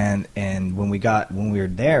 and when we were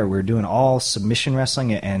there, we were doing all submission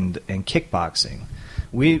wrestling and kickboxing.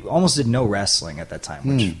 We almost did no wrestling at that time,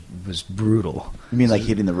 which was brutal. You mean like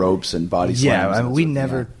hitting the ropes and body slams? Yeah, and we stuff?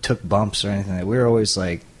 never took bumps or anything. We were always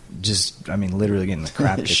like literally getting the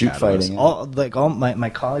crap kicked Shoot out fighting, of us. All my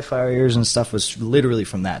cauliflower ears and stuff was literally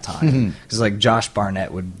from that time. Because like Josh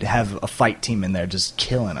Barnett would have a fight team in there just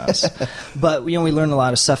killing us. But we learned a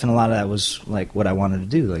lot of stuff, and a lot of that was like what I wanted to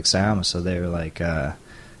do, like Sayama. So they were like,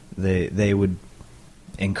 they would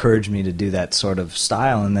encourage me to do that sort of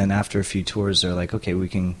style, and then after a few tours, they're like, okay, we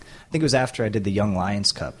can. I think it was after I did the Young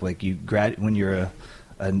Lions Cup. Like when you're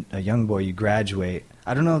a young boy, you graduate.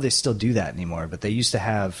 I don't know if they still do that anymore, but they used to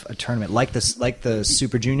have a tournament like the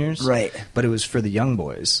Super Juniors, right? But it was for the young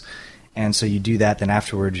boys, and so you do that. Then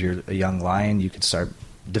afterwards, you're a young lion. You could start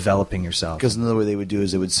developing yourself. Because another way they would do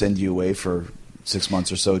is they would send you away for 6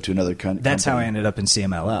 months or so to another country. That's how I ended up in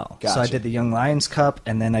CMLL. Gotcha. So I did the Young Lions Cup,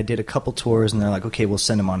 and then I did a couple tours, and they're like, okay, we'll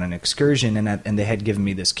send him on an excursion, and they had given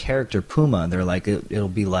me this character, Puma. They're like, it'll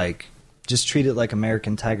be like, just treat it like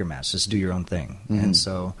American Tiger Mask, just do your own thing. And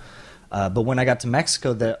so, but when I got to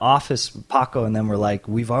Mexico, the office, Paco and them were like,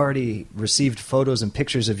 we've already received photos and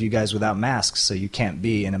pictures of you guys without masks, so you can't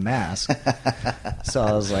be in a mask. So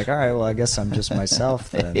I was like, all right, well, I guess I'm just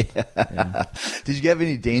myself then. Yeah. Did you have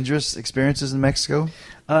any dangerous experiences in Mexico?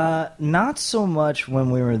 Not so much when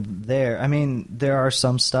we were there. I mean, there are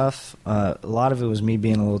some stuff. A lot of it was me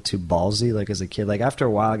being a little too ballsy, like as a kid. Like after a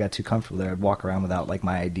while, I got too comfortable there. I'd walk around without like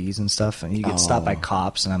my IDs and stuff, and you get stopped by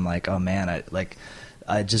cops, and I'm like, oh man,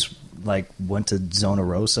 I just like went to Zona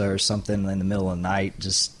Rosa or something in the middle of the night,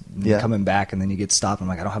 just coming back, and then you get stopped. I'm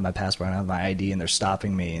like, I don't have my passport, I don't have my ID, and they're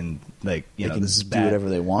stopping me, and like, They can this is do bad. whatever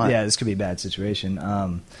they want. Yeah, this could be a bad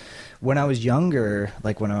situation. When I was younger,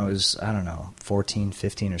 like when I was, I don't know, 14,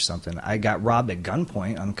 15 or something, I got robbed at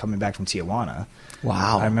gunpoint on coming back from Tijuana.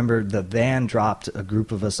 Wow. I remember the van dropped a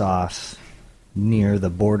group of us off near the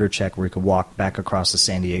border check where we could walk back across to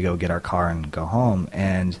San Diego, get our car, and go home.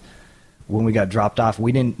 And when we got dropped off,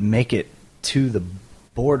 we didn't make it to the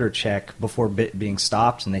border check before being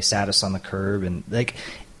stopped, and they sat us on the curb. And like,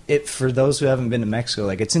 for those who haven't been to Mexico,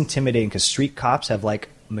 like it's intimidating because street cops have like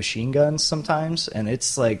machine guns sometimes, and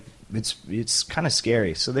it's like it's kind of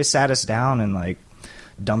scary. So they sat us down and like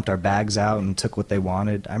dumped our bags out and took what they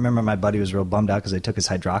wanted. I remember my buddy was real bummed out because they took his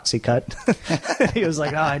Hydroxycut. He was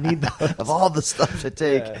like, "Oh, I need those." Of all the stuff to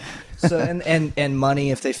take. Yeah. So and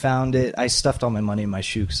money if they found it. I stuffed all my money in my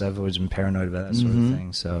shoe because I've always been paranoid about that sort of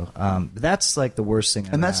thing. So that's like the worst thing.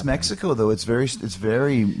 And that's happened. Mexico, though. It's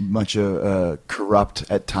very much a corrupt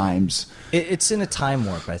at times. It's in a time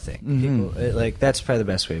warp, I think. People, like that's probably the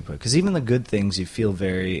best way to put it. Because even the good things, you feel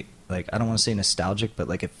very like, I don't want to say nostalgic, but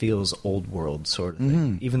like it feels old world sort of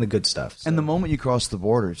thing. Even the good stuff. So And the moment you cross the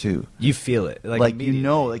border, too. you feel it, Like you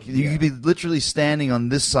know, like you could be literally standing on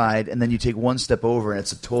this side, and then you take one step over, and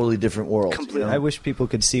it's a totally different world. completely. you know? I wish people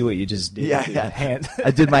could see what you just did. Yeah, with yeah. your hand.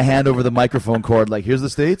 I did my hand over the microphone cord, like here's the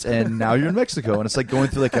States, and now you're in Mexico, and it's like going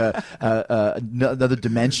through like another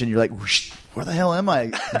dimension. You're like, whoosh, where the hell am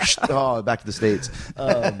I? Oh, back to the States.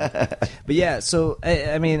 But yeah, so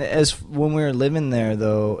I mean, as when we were living there,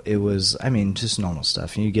 though, it was, I mean, just normal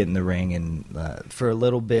stuff. You get in the ring, and for a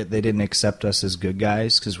little bit, they didn't accept us as good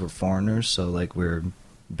guys because we're foreigners. So like we're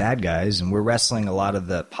bad guys, and we're wrestling a lot of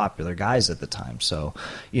the popular guys at the time. So,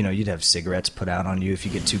 you know, you'd have cigarettes put out on you if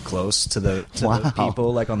you get too close to the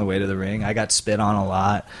people, like on the way to the ring. I got spit on a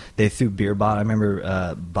lot. They threw beer bottle. I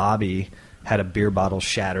remember Bobby had a beer bottle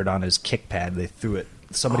shattered on his kick pad. They threw it.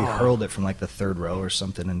 Somebody hurled it from like the third row or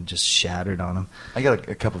something and just shattered on him. I got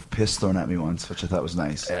a cup of piss thrown at me once, which I thought was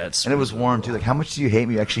nice. Yeah, it's and it was warm too. Like, how much do you hate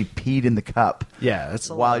me? You actually peed in the cup. Yeah, that's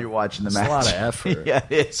while you're watching the match. That's a lot of effort. Yeah,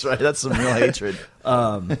 it's right. That's some real hatred.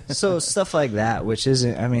 So stuff like that, which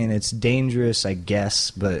isn't, I mean, it's dangerous, I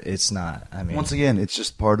guess, but it's not. I mean, once again, it's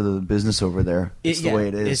just part of the business over there. It's the way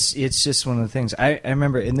it is. It's just one of the things. I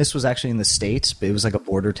remember, and this was actually in the States, but it was like a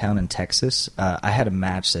border town in Texas. I had a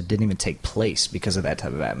match that didn't even take place because of that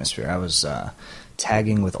type of atmosphere. I was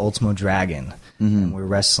tagging with Ultimo Dragon, and we were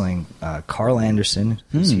wrestling Carl Anderson,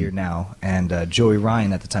 who's here now, and Joey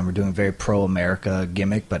Ryan. At the time, we're doing a very pro-America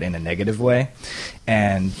gimmick, but in a negative way.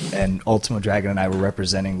 And Ultimo Dragon and I were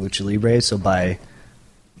representing Lucha Libre, so by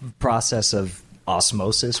process of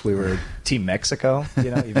osmosis, we were Team Mexico, you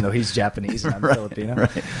know, even though he's Japanese and I'm Filipino.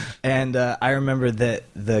 Right. And I remember that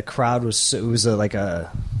the crowd was, it was like a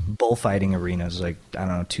bullfighting arena. It was like, I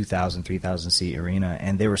don't know, 2,000, 3,000 seat arena.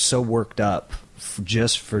 And they were so worked up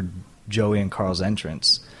just for Joey and Carl's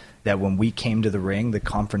entrance that when we came to the ring,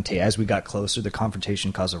 as we got closer, the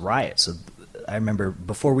confrontation caused a riot. So I remember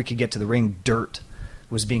before we could get to the ring, dirt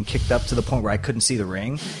was being kicked up to the point where I couldn't see the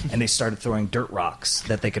ring, and they started throwing dirt rocks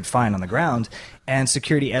that they could find on the ground. And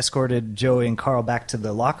security escorted Joey and Carl back to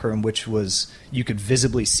the locker room, which was, you could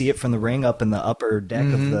visibly see it from the ring up in the upper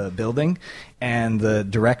deck of the building. And the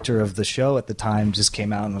director of the show at the time just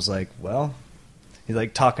came out and was like, well, he's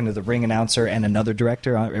like talking to the ring announcer and another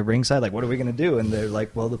director at ringside, like, what are we going to do? And they're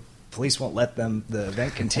like, well, the police won't let the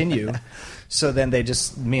event continue. So then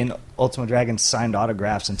me and Ultimo Dragon signed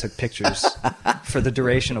autographs and took pictures for the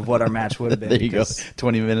duration of what our match would have been. There you go,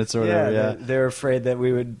 20 minutes or whatever. Yeah, they're afraid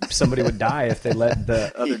that somebody would die if they let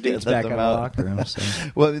the other dudes back out of the locker room. So.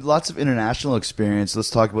 Well, lots of international experience. Let's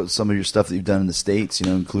talk about some of your stuff that you've done in the States, you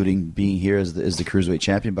know, including being here as the Cruiserweight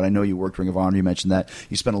champion. But I know you worked Ring of Honor. You mentioned that.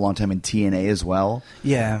 You spent a long time in TNA as well.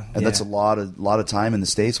 Yeah. And that's a lot of time in the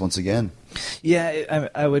States once again. Yeah,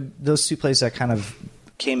 I would. Those two places I kind of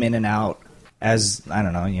came in and out as, I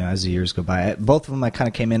don't know, you know, as the years go by. Both of them I kind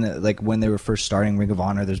of came in like when they were first starting Ring of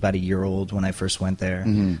Honor. There's about a year old when I first went there.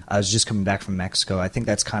 I was just coming back from Mexico. I think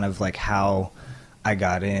that's kind of like how I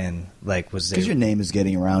got in. Like, was because your name is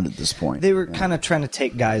getting around at this point. They were kind of trying to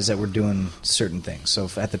take guys that were doing certain things. So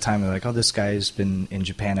at the time they're like, oh, this guy's been in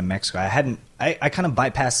Japan and Mexico. I kind of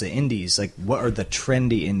bypassed the indies. Like, what are the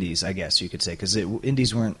trendy indies, I guess you could say, because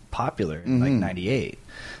indies weren't popular in like 98.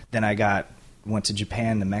 Then I went to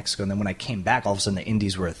Japan to Mexico, and then when I came back, all of a sudden the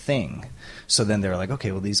indies were a thing. So then they were like,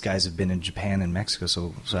 okay, well, these guys have been in Japan and Mexico.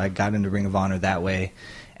 So I got into Ring of Honor that way.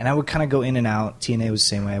 And I would kind of go in and out. TNA was the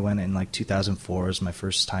same way. I went in like 2004 was my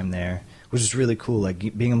first time there, which was really cool. Like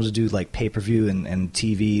being able to do like pay-per-view and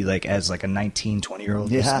TV like as like a 19,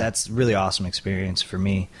 20-year-old. Yeah. That's a really awesome experience for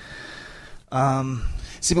me.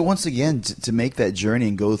 See, but once again, to make that journey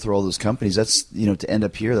and go through all those companies, that's, you know, to end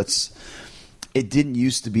up here, it didn't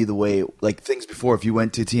used to be the way, like things before. If you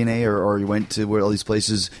went to TNA or you went to where all these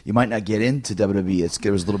places, you might not get into WWE.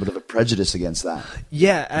 There was a little bit of a prejudice against that.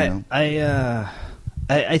 Yeah,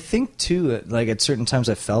 I think too, like at certain times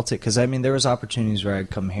I felt it, because I mean there was opportunities where I'd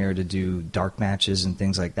come here to do dark matches and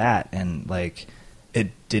things like that, and like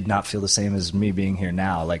it did not feel the same as me being here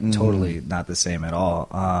now. Like totally not the same at all.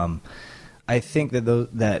 I think that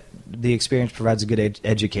the experience provides a good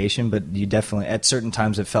education, but you definitely at certain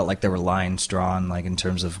times it felt like there were lines drawn, like in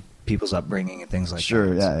terms of people's upbringing and things like that.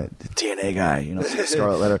 Sure, yeah, the TNA guy, you know,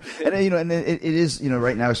 Scarlet Letter, and you know, and it is, you know,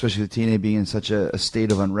 right now, especially with TNA being in such a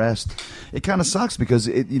state of unrest, it kind of sucks because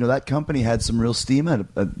you know, that company had some real steam at it,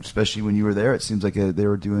 especially when you were there. It seems like they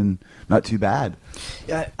were doing not too bad.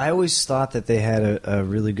 Yeah, I always thought that they had a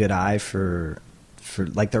really good eye for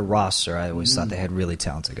like their roster. I always thought they had really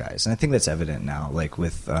talented guys, and I think that's evident now, like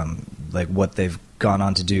with like what they've gone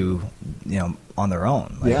on to do, you know, on their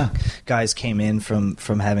own. Like, guys came in from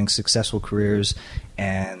having successful careers,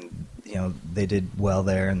 and you know, they did well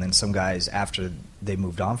there, and then some guys after they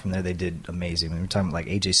moved on from there, they did amazing. I mean, we're talking about like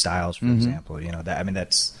AJ Styles, for example. You know, that, I mean,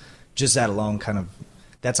 that's just that alone kind of.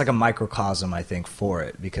 That's like a microcosm, I think, for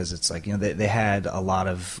it, because it's like, you know, they had a lot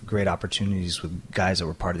of great opportunities with guys that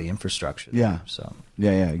were part of the infrastructure. Yeah. So.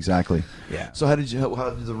 Yeah, exactly. Yeah. So how did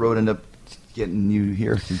the road end up getting you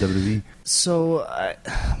here from WWE? So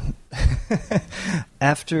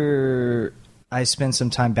after I spent some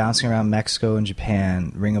time bouncing around Mexico and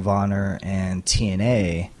Japan, Ring of Honor and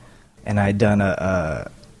TNA, and I'd done a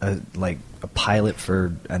pilot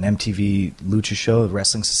for an MTV Lucha show,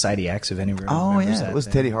 Wrestling Society X, if anyone remembers that. Was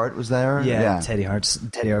Teddy Hart was there? Yeah, Teddy Hart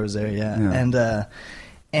was there, yeah.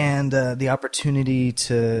 And the opportunity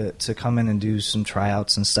to come in and do some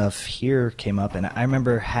tryouts and stuff here came up, and I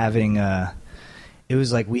remember having it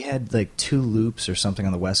was like we had like 2 loops or something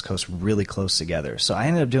on the West Coast really close together. So I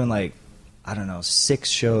ended up doing like, I don't know, 6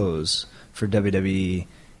 shows for WWE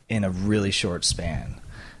in a really short span.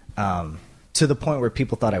 To the point where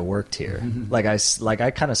people thought I worked here. Like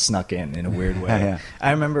I kind of snuck in a weird way. Yeah.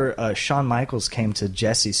 I remember Shawn Michaels came to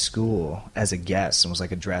Jesse's school as a guest and was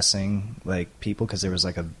like addressing like people because there was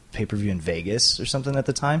like a pay-per-view in Vegas or something at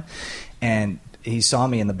the time, and he saw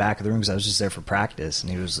me in the back of the room because I was just there for practice,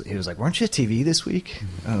 and he was like, "Weren't you at TV this week?"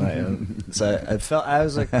 So I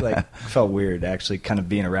felt weird actually, kind of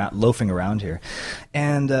being around, loafing around here,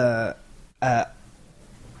 and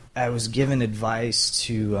I was given advice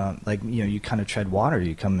to you kind of tread water.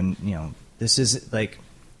 You come and this is like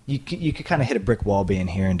you could kind of hit a brick wall being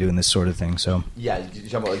here and doing this sort of thing. So Yeah, you're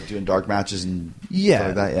talking about like doing dark matches and yeah,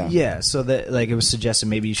 stuff like that. Yeah. So that like it was suggested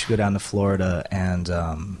maybe you should go down to Florida and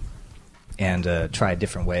try a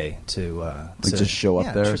different way to just show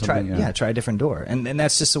up there or something? Try a different door. And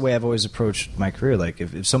that's just the way I've always approached my career. Like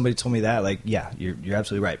if somebody told me that, like, yeah, you're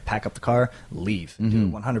absolutely right. Pack up the car, leave, do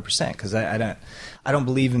it 100%. Because I don't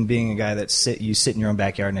believe in being a guy that you sit in your own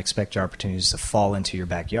backyard and expect your opportunities to fall into your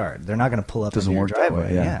backyard. They're not going to pull up into your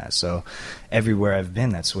driveway. Yeah. So everywhere I've been,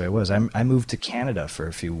 that's the way it was. I moved to Canada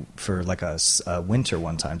for a winter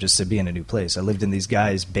one time just to be in a new place. I lived in these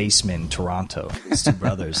guys' basement in Toronto. These 2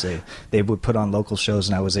 brothers. They would put on local shows,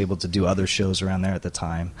 and I was able to do other shows around there at the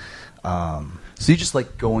time. So you just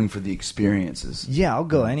like going for the experiences? Yeah, I'll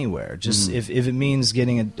go anywhere. Just if it means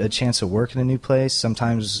getting a chance to work in a new place,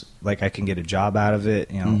 sometimes like I can get a job out of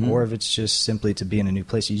it, or if it's just simply to be in a new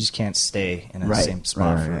place, you just can't stay in the same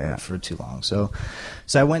spot for too long. So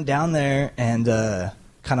I went down there and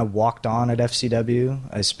kind of walked on at FCW.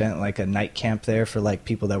 I spent like a night camp there for like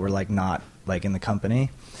people that were like not like in the company.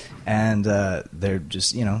 And there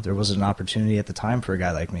just there wasn't an opportunity at the time for a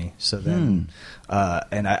guy like me. So then,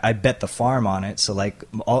 and I bet the farm on it. So like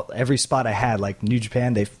every spot I had, like New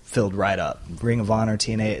Japan, they filled right up. Ring of Honor,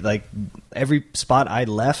 TNA, like every spot I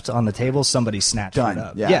left on the table, somebody snatched it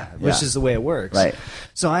up. Yeah, which is the way it works. Right.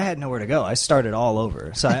 So I had nowhere to go. I started all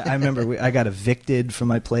over. So I remember I got evicted from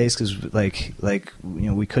my place because like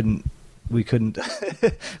we couldn't couldn't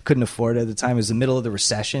afford it at the time. It was the middle of the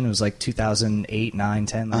recession. It was like 2008, 9,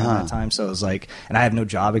 10 around that time. So it was like, and I have no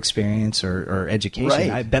job experience or education. Right.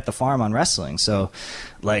 I bet the farm on wrestling. So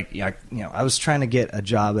like, I was trying to get a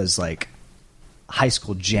job as like high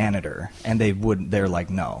school janitor, and they're like,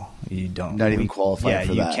 no, you don't. Not even qualified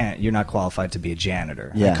for that. Yeah, you can't. You're not qualified to be a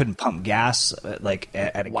janitor. Yeah. I couldn't pump gas like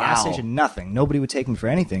at a gas station. Nothing. Nobody would take me for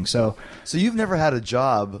anything. So you've never had a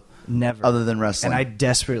job. Never. Other than wrestling. And I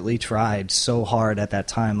desperately tried so hard at that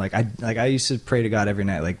time. Like I used to pray to God every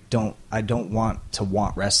night, like I don't want to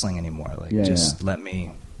want wrestling anymore. Like let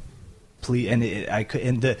me please. And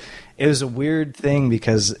it was a weird thing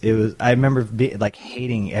because I remember like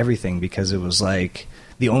hating everything because it was like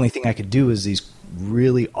the only thing I could do is these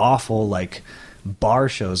really awful like bar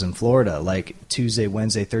shows in Florida, like Tuesday,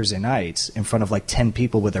 Wednesday, Thursday nights in front of like 10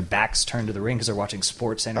 people with their backs turned to the ring because they're watching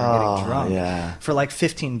Sports Center and getting drunk for like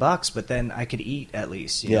 $15, but then I could eat at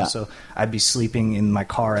least, you know? So I'd be sleeping in my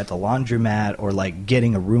car at the laundromat or like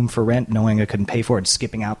getting a room for rent knowing I couldn't pay for it,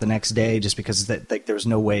 skipping out the next day just because like there was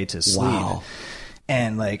no way to sleep.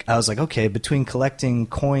 And like I was like, okay, between collecting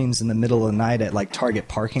coins in the middle of the night at like Target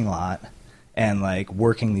parking lot and like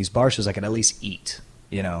working these bar shows, I could at least eat.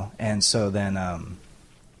 And so then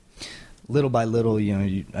little by little,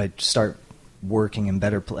 I start working in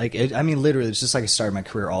better literally, it's just like I started my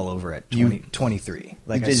career all over at 23.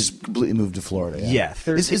 Like I just completely moved to Florida. Yeah.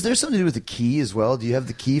 Is there something to do with the key as well? Do you have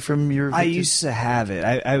the key from your? I used to have it.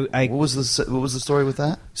 What was the story with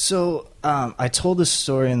that? So I told this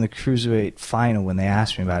story in the Cruiserweight final when they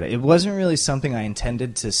asked me about it. It wasn't really something I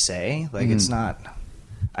intended to say. Like it's not.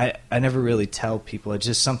 I never really tell people. It's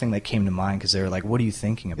just something that came to mind because they were like, what are you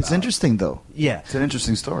thinking about? It's interesting, though. Yeah. It's an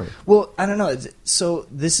interesting story. Well, I don't know. So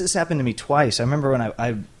this has happened to me twice. I remember when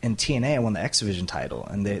I in TNA, I won the X Division title,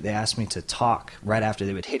 and they asked me to talk right after.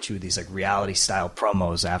 They would hit you with these like reality-style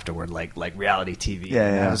promos afterward, like reality TV. Yeah,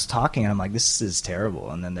 and I was talking, and I'm like, this is terrible.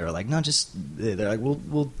 And then they were like, no, they're like,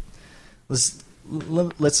 we'll let's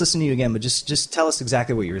let's listen to you again, but just tell us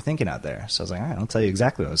exactly what you were thinking out there. So I was like, all right, I'll tell you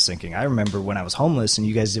exactly what I was thinking. I remember when I was homeless and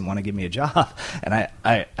you guys didn't want to give me a job, and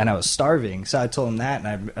I was starving. So I told him that,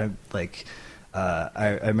 and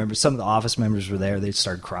I remember some of the office members were there. They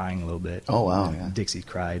started crying a little bit. Oh, wow, yeah. Dixie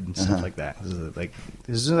cried and stuff like that. This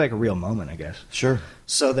is like a real moment, I guess. Sure.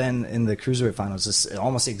 So then in the Cruiserweight finals, this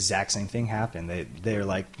almost the exact same thing happened. They're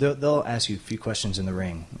like, they'll ask you a few questions in the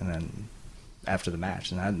ring, and then after the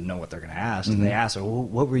match, and I didn't know what they're going to ask. And they asked, well,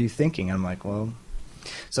 what were you thinking? And I'm like, well,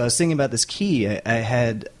 so I was thinking about this key. I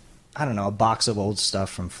had, I don't know, a box of old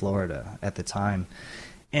stuff from Florida at the time.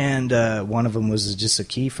 And one of them was just a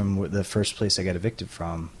key from the first place I got evicted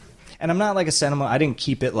from. And I'm not like a sentimental. I didn't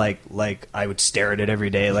keep it like I would stare at it every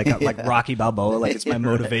day, like Rocky Balboa, like it's my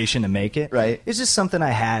motivation to make it. Right. It's just something I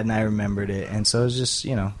had, and I remembered it. And so it was just,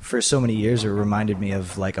 for so many years, it reminded me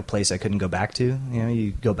of like a place I couldn't go back to.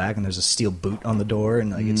 You go back and there's a steel boot on the door, and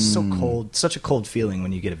like it's so cold, such a cold feeling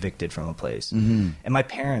when you get evicted from a place. And my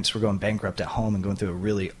parents were going bankrupt at home and going through a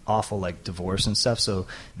really awful like divorce and stuff. So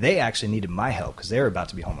they actually needed my help because they were about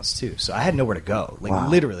to be homeless too. So I had nowhere to go. Like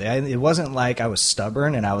literally, it wasn't like I was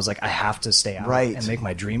stubborn and I was like, I have to stay out and make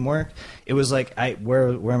my dream work. It was like, where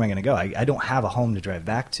am I going to go? I don't have a home to drive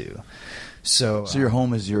back to. So your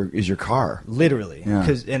home is your car, literally.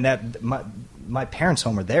 Because my parents'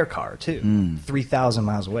 home are their car too, 3,000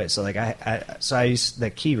 miles away. So like I used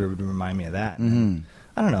that key would remind me of that. And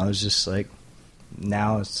I don't know. It was just like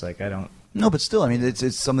now it's like I don't. No, but still, I mean,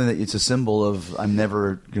 it's something that it's a symbol of I'm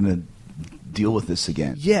never gonna deal with this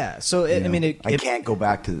again. Yeah. So I can't go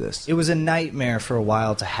back to this. It was a nightmare for a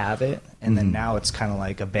while to have it, and then now it's kind of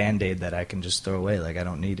like a Band-Aid that I can just throw away. Like I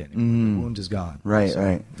don't need it anymore. The wound is gone. Right.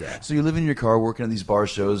 Yeah. So you live in your car, working at these bar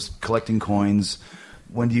shows, collecting coins.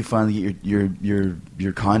 When do you finally get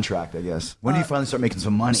your contract, I guess? When do you finally start making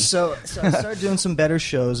some money? So I started doing some better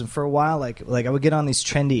shows, and for a while, like I would get on these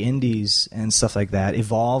trendy indies and stuff like that.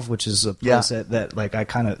 Evolve, which is a place that like I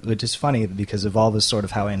kind of, which is funny because Evolve is sort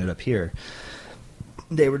of how I ended up here.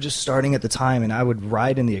 They were just starting at the time, and I would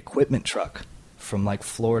ride in the equipment truck from like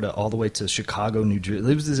Florida all the way to Chicago, New Jersey.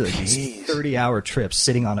 It was these 30-hour trips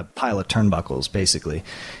sitting on a pile of turnbuckles, basically.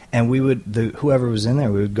 And we would, whoever was in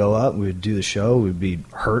there, we would go up, we would do the show, we'd be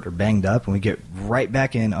hurt or banged up, and we'd get right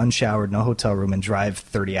back in, unshowered, no hotel room, and drive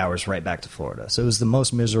 30 hours right back to Florida. So it was the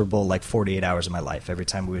most miserable, like, 48 hours of my life every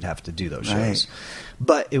time we would have to do those shows.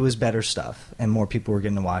 But it was better stuff, and more people were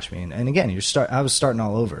getting to watch me. And again, I was starting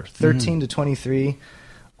all over. 13 to 23,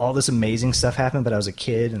 all this amazing stuff happened, but I was a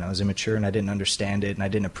kid and I was immature and I didn't understand it and I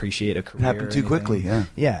didn't appreciate a career. It happened too quickly, yeah.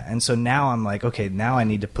 Yeah, and so now I'm like, okay, now I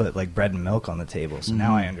need to put like bread and milk on the table. So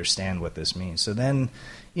now I understand what this means. So then,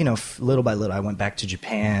 little by little, I went back to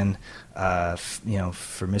Japan,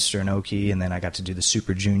 for Mr. Inoki, and then I got to do the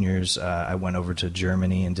Super Juniors. I went over to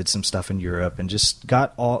Germany and did some stuff in Europe and just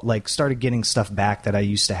got started getting stuff back that I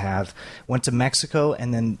used to have. Went to Mexico,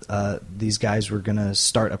 and then these guys were going to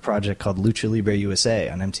start a project called Lucha Libre USA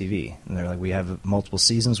on MTV. And they're like, we have multiple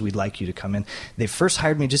seasons. We'd like you to come in. They first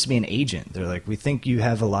hired me just to be an agent. They're like, we think you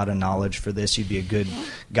have a lot of knowledge for this. You'd be a good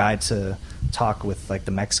guy to talk with like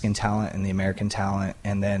the Mexican talent and the American talent.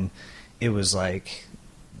 And then it was like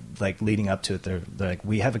leading up to it, they're like,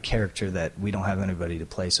 we have a character that we don't have anybody to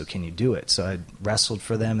play, so can you do it? So I wrestled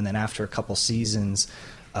for them, and then after a couple seasons,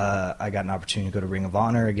 I got an opportunity to go to Ring of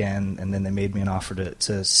Honor again, and then they made me an offer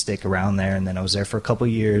to stick around there, and then I was there for a couple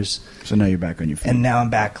years. So now you're back on your feet. And now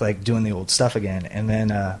I'm back like doing the old stuff again. And then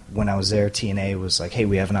when I was there, TNA was like, hey,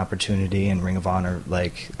 we have an opportunity, and Ring of Honor,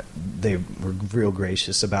 like, they were real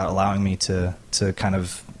gracious about allowing me to kind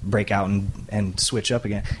of break out and switch up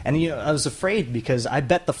again. And I was afraid because I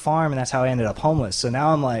bet the farm, and that's how I ended up homeless. So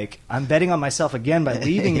now I'm betting on myself again by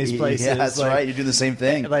leaving these places. Yeah, that's right. You do the same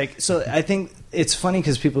thing. So I think it's funny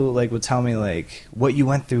because people would tell me like what you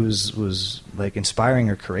went through was like inspiring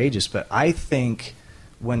or courageous, but I think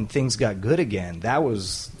when things got good again, that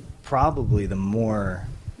was probably the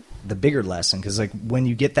bigger lesson, because like when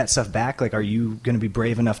you get that stuff back, like, are you going to be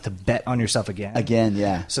brave enough to bet on yourself again?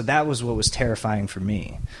 Yeah. So that was what was terrifying for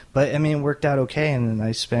me. But I mean, it worked out okay, and then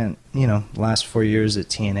I spent the last 4 years at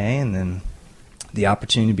TNA, and then the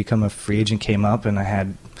opportunity to become a free agent came up, and I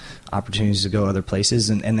had opportunities to go other places,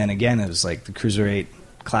 and then again it was like the Cruiserweight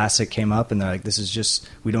Classic came up, and they're like, this is just,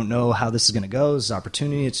 we don't know how this is going to go, this is an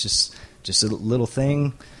opportunity, it's just a little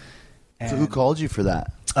thing. And so who called you for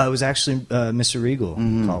that? It was actually Mr. Regal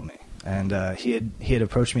called me, and he had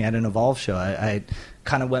approached me at an Evolve show. I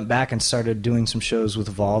kind of went back and started doing some shows with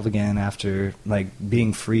Evolve again after like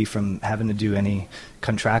being free from having to do any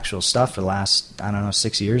contractual stuff for the last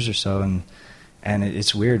 6 years or so, And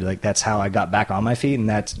it's weird. Like, that's how I got back on my feet, and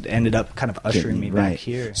that ended up kind of ushering me back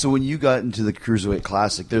here. So when you got into the Cruiserweight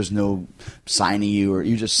Classic, there's no signing you, or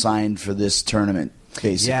you just signed for this tournament,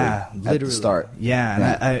 basically. Yeah, literally. At the start.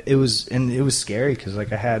 Yeah, and it was scary because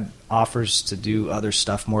like I had offers to do other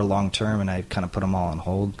stuff more long term, and I kind of put them all on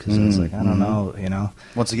hold because I was like, I don't know, you know.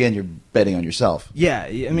 Once again, you're betting on yourself. Yeah,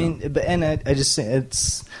 I mean, and I just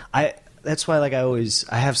it's that's why, like,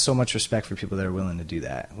 I have so much respect for people that are willing to do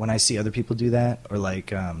that. When I see other people do that, or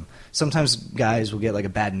like sometimes guys will get like a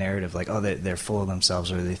bad narrative, like, oh, they're full of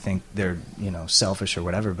themselves, or they think they're, you know, selfish or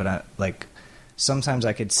whatever. But sometimes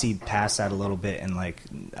I could see past that a little bit, and like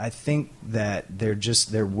I think that they're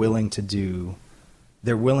willing to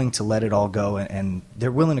let it all go, and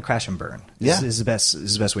they're willing to crash and burn. Yeah, is the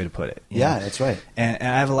best way to put it. Yeah, that's right. And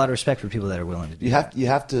I have a lot of respect for people that are willing to do that. You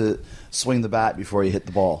have to swing the bat before you hit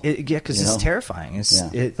the ball. Because it's terrifying.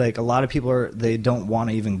 Like a lot of people they don't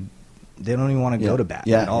even want to go to bat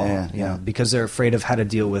at all. You know, because they're afraid of how to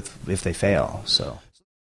deal with if they fail. So,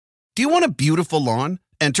 Do you want a beautiful lawn?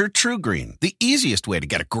 Enter TruGreen, the easiest way to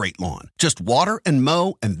get a great lawn. Just water and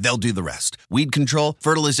mow, and they'll do the rest. Weed control,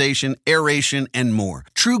 fertilization, aeration, and more.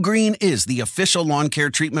 TruGreen is the official lawn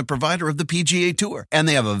care treatment provider of the PGA Tour, and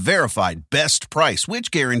they have a verified best price,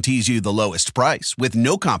 which guarantees you the lowest price with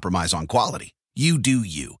no compromise on quality. You do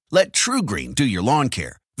you. Let TruGreen do your lawn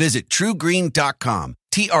care. Visit TruGreen.com,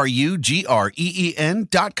 TruGreen.com,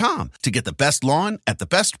 to get the best lawn at the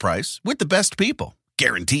best price with the best people.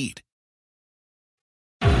 Guaranteed.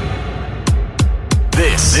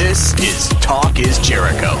 This is Talk is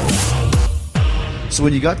Jericho. So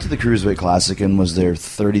when you got to the Cruiserweight Classic, and was there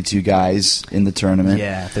 32 guys in the tournament?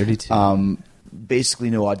 Yeah, 32. Basically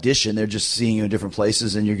no audition. They're just seeing you in different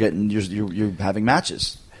places, and you're having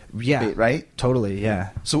matches. Yeah, right. Totally. Yeah.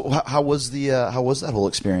 So how was that whole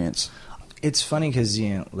experience? It's funny because,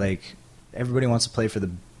 you know, like, everybody wants to play for the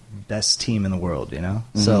best team in the world, you know.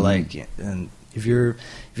 So like, and if you're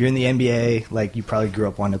in the NBA, like, you probably grew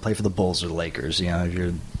up wanting to play for the Bulls or the Lakers. You know, if you're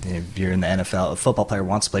in the NFL, a football player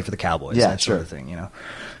wants to play for the Cowboys. Yeah, that sort of thing. You know,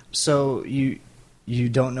 so you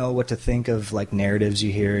don't know what to think of, like, narratives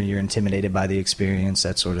you hear, and you're intimidated by the experience,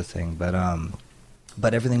 that sort of thing.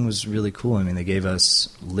 But everything was really cool. I mean, they gave us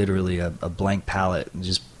literally a blank palette,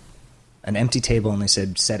 just an empty table, and they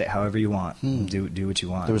said, set it however you want. Do what you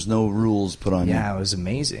want. There was no rules put on you. Yeah, it was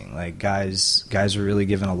amazing. Like, guys were really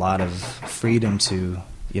given a lot of freedom to,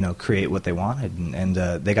 you know, create what they wanted, and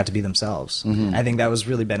they got to be themselves. I think that was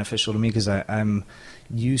really beneficial to me because I'm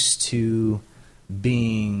used to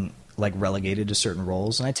being, like, relegated to certain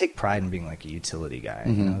roles, and I take pride in being, like, a utility guy.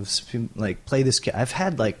 You know, like, play this. I've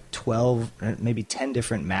had like 12, maybe 10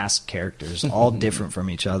 different masked characters, all different from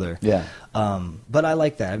each other. Yeah. But I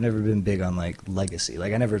like that. I've never been big on, like, legacy.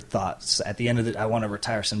 Like, I never thought at the end of it, I want to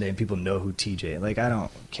retire someday and people know who TJ. Like, I don't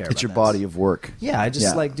care. It's about your that. body of work. Yeah, I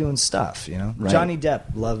just like doing stuff. You know, Right. Johnny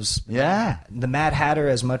Depp loves the Mad Hatter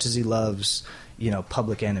as much as he loves, you know,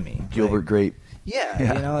 Public Enemy. Gilbert Like, Grape.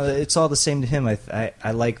 Yeah, you know, it's all the same to him.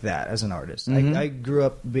 I like that as an artist. I grew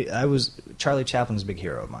up. Charlie Chaplin's a big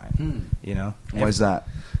hero of mine. You know, Why is that?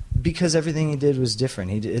 because everything he did was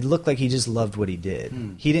different. It looked like he just loved what he did.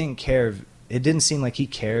 He didn't care. It didn't seem like he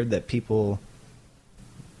cared that people,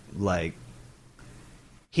 like,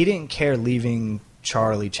 he didn't care leaving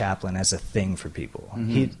Charlie Chaplin as a thing for people.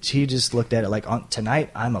 He just looked at it like, tonight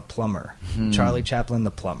I'm a plumber. Charlie Chaplin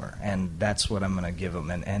the plumber, and that's what I'm going to give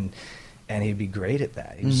him. And he'd be great at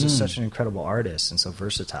that. He was just such an incredible artist and so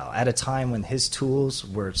versatile at a time when his tools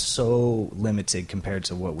were so limited compared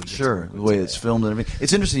to what we get Sure, to the way today. it's filmed and everything.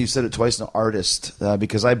 It's interesting you said it twice, an artist,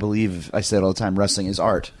 because I believe, I say it all the time, wrestling is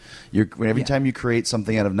art. Every time you create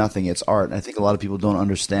something out of nothing, it's art. And I think a lot of people don't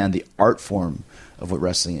understand the art form of what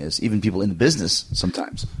wrestling is, even people in the business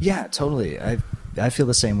sometimes. Yeah, totally. I feel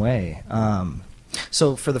the same way.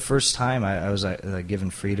 So for the first time, I was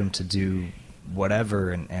given freedom to do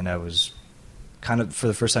whatever, and I was kind of, for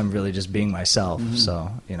the first time, really just being myself. So,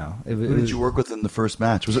 you know. Who did you work with in the first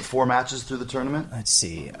match? Was it 4 matches through the tournament? Let's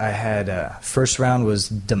see. I had first round was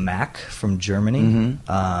Damac from Germany,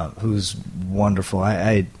 who's wonderful.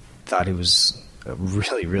 I thought he was a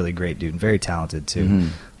really, really great dude, very talented too.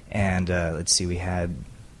 And let's see, we had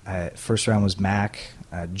first round was Mac,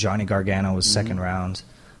 Johnny Gargano was second round,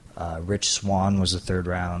 Rich Swann was the third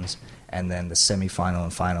round, and then the semifinal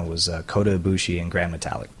and final was Kota Ibushi and Grand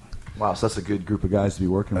Metalik. Wow, so that's a good group of guys to be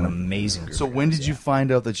working An with. amazing group. So of when guys, did you find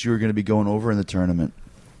out that you were going to be going over in the tournament?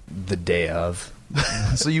 The day of.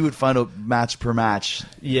 So you would find out match per match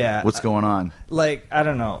Yeah. what's going on. Like, I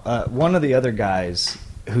don't know. One of the other guys,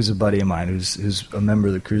 who's a buddy of mine, who's a member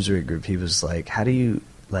of the Cruiserweight group, he was like, "How do you,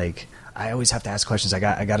 like, I always have to ask questions. I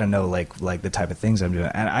got to know like the type of things I'm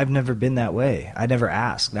doing, and I've never been that way. I never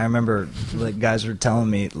asked. And I remember like guys were telling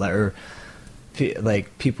me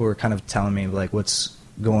like people were kind of telling me like what's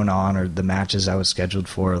going on or the matches I was scheduled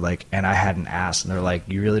for, like, and I hadn't asked, and they're like,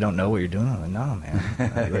 "You really don't know what you're doing?" I'm like, "No,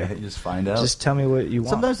 man." Like, you just find out. Just tell me what you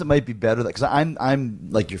want. Sometimes it might be better because I'm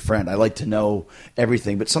like your friend. I like to know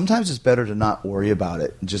everything, but sometimes it's better to not worry about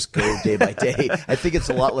it and just go day by day. I think it's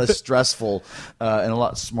a lot less stressful and a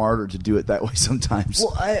lot smarter to do it that way sometimes.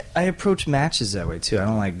 Well, I approach matches that way too. I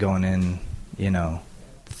don't like going in,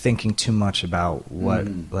 thinking too much about what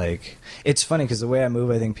like. It's funny because the way I move,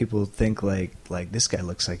 I think people think like this guy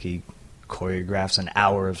looks like he choreographs an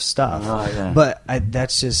hour of stuff. Oh, yeah. But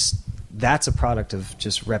that's a product of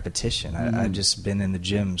just repetition. I've just been in the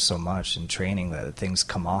gym so much and training that things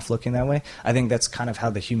come off looking that way. I think that's kind of how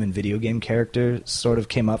the human video game character sort of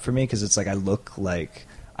came up for me, because it's like I look like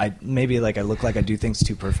I look like I do things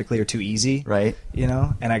too perfectly or too easy, right?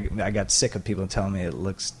 And I got sick of people telling me it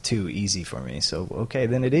looks too easy for me. So okay,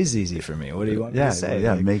 then it is easy for me. What do you want me to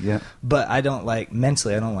say? But I don't like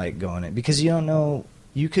mentally. I don't like going in because you don't know.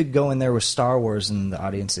 You could go in there with Star Wars and the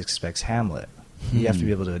audience expects Hamlet. You have to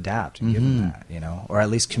be able to adapt and give them that, or at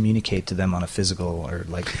least communicate to them on a physical or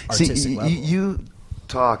like artistic level. You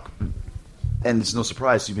talk. And it's no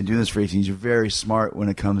surprise, you've been doing this for 18 years. You're very smart when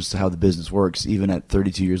it comes to how the business works, even at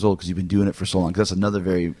 32 years old, because you've been doing it for so long. Because that's another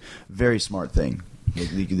very, very smart thing.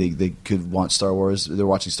 They could want Star Wars, they're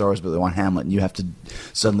watching Star Wars, but they want Hamlet, and you have to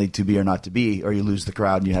suddenly to be or not to be, or you lose the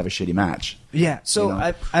crowd and you have a shitty match. Yeah, so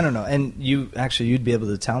I don't know. And you'd be able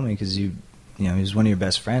to tell me because he was one of your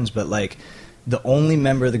best friends, but like the only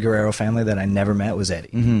member of the Guerrero family that I never met was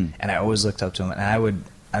Eddie. And I always looked up to him, and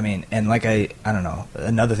I don't know,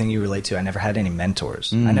 another thing you relate to, I never had any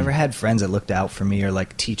mentors. I never had friends that looked out for me or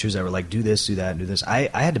like teachers that were like, do this, do that, do this. I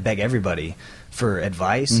had to beg everybody for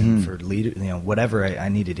advice and for whatever I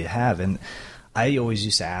needed to have. And I always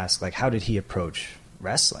used to ask, like, how did he approach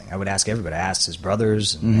wrestling? I would ask everybody. I asked his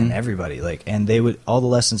brothers and everybody, like, and all the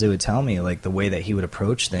lessons they would tell me, like the way that he would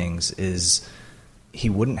approach things is he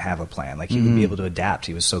wouldn't have a plan. Like he would be able to adapt.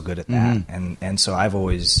 He was so good at that. And so I've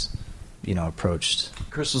always approached.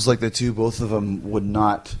 Chris was like that too. Both of them would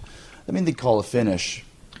not. I mean, they'd call a finish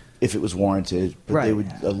if it was warranted, but they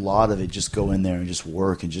would. A lot of it just go in there and just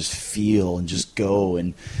work and just feel and just go.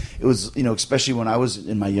 And it was, especially when I was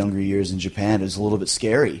in my younger years in Japan, it was a little bit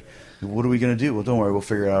scary. What are we going to do? Well, don't worry, we'll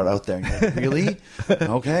figure it out there. Like, really?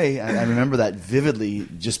 Okay. I remember that vividly,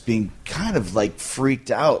 just being kind of like freaked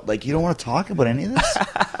out. Like, you don't want to talk about any of this?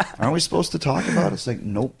 Aren't we supposed to talk about it? It's like,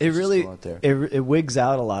 nope. It really, it wigs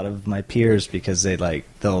out a lot of my peers because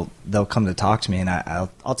they'll come to talk to me, and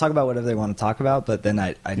I'll talk about whatever they want to talk about, but then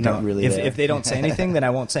I don't really. If they don't say anything, then I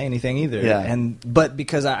won't say anything either. Yeah. But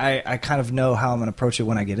because I kind of know how I'm going to approach it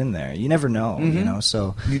when I get in there. You never know,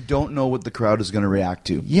 so you don't know what the crowd is going to react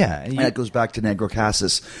to. Yeah. And that goes back to Negro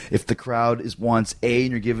Casas. If the crowd wants A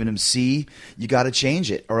and you're giving him C, you got to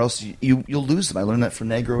change it, or else you'll lose them. I learned that from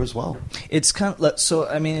Negro as well. It's kind of so.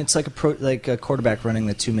 I mean, it's like a quarterback running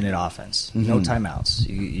the 2-minute offense. No timeouts.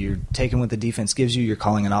 You're taking what the defense gives you. You're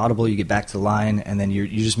calling an audible. You get back to the line, and then you're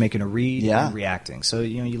just making a read and reacting. So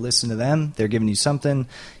you listen to them. They're giving you something.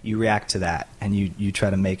 You react to that, and you try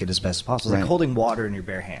to make it as best as possible. It's like holding water in your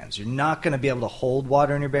bare hands. You're not going to be able to hold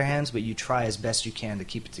water in your bare hands, but you try as best you can to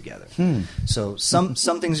keep it together. So some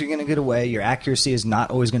things are going to get away. Your accuracy is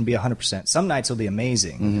not always going to be 100%. Some nights will be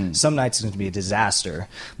amazing. Some nights it's going to be a disaster.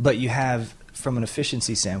 But you have, from an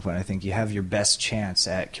efficiency standpoint, I think you have your best chance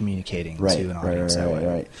at communicating to an audience that way.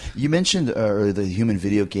 Right. You mentioned the human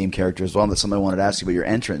video game character as well. That's something I wanted to ask you about your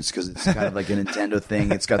entrance, because it's kind of like a Nintendo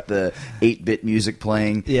thing. It's got the 8-bit music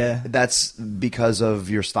playing. Yeah. That's because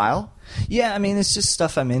of your style? Yeah, I mean, it's just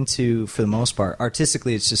stuff I'm into for the most part.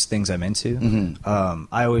 Artistically, it's just things I'm into.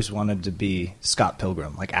 I always wanted to be Scott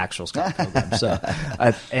Pilgrim, like actual Scott Pilgrim. So,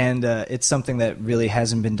 it's something that really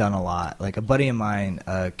hasn't been done a lot. Like a buddy of mine,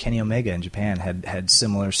 Kenny Omega in Japan, had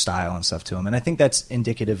similar style and stuff to him, and I think that's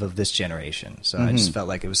indicative of this generation. So I just felt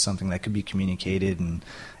like it was something that could be communicated, and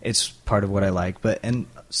it's part of what I like. And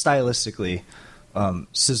stylistically,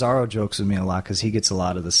 Cesaro jokes with me a lot because he gets a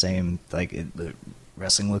lot of the same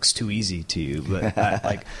wrestling looks too easy to you, but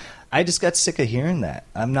I just got sick of hearing that.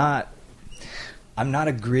 I'm not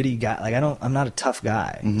a gritty guy. Like I'm not a tough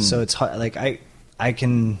guy. So it's hard. Like I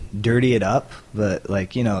can dirty it up, but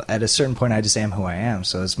at a certain point I just am who I am.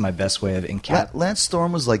 So it's my best way of Lance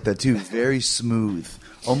Storm was like that too. Very smooth.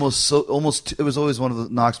 Almost. It was always one of the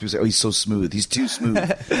knocks. People say, "Oh, he's so smooth. He's too smooth."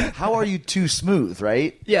 How are you too smooth?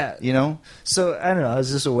 Right? Yeah. You know. So I don't know. It's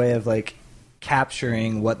just a way of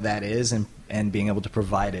capturing what that is and and being able to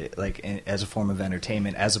provide it like as a form of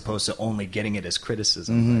entertainment, as opposed to only getting it as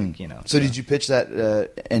criticism. Like, you know. So did you pitch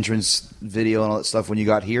that entrance video and all that stuff when you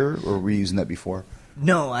got here, or were you using that before?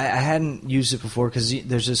 No, I hadn't used it before because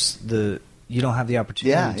there's just you don't have the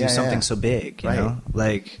opportunity to do something so big, you know?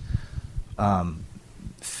 Like,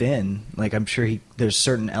 Finn, like I'm sure there's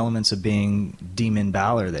certain elements of being Demon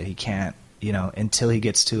Balor that he can't, you know, until he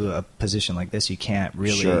gets to a position like this, you can't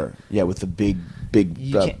really. Sure. Yeah, with the big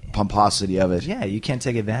pomposity of it. Yeah, you can't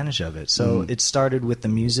take advantage of it. So it started with the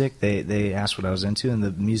music. They asked what I was into, and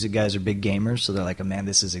the music guys are big gamers, so they're like, oh, man,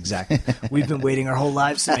 this is exactly. We've been waiting our whole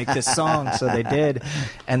lives to make this song, so they did.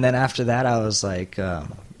 And then after that, I was like,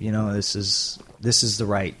 you know, this is the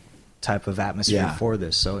right type of atmosphere for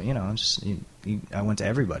this. So, you know, I went to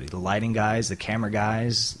everybody, the lighting guys, the camera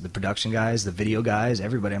guys, the production guys, the video guys,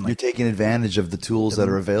 everybody. I'm like, you're taking advantage of the tools that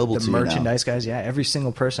are available to you now. The merchandise guys, every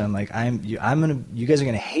single person. I'm like, you guys are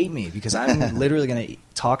gonna hate me because I'm literally gonna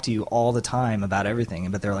talk to you all the time about everything.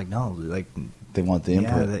 But they're like, no, like they want the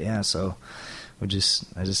input. So I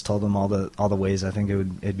just told them all the ways I think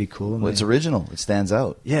it'd be cool. Well, it's original. It stands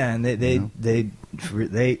out. Yeah, and they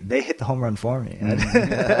hit the home run for me.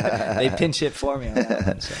 They pinch hit for me on that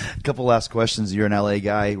one. So. A couple last questions. You're an LA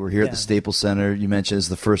guy. We're here at the Staples Center. You mentioned it's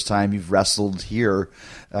the first time you've wrestled here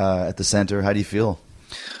at the center. How do you feel?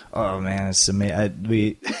 Oh man, it's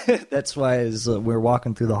amazing. That's why we're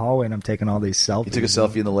walking through the hallway and I'm taking all these selfies. You took a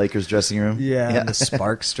selfie in the Lakers dressing room? Yeah. In the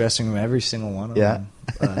Sparks dressing room, every single one of them.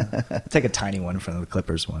 Take a tiny one in front of the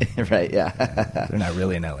Clippers one. Right, yeah. They're not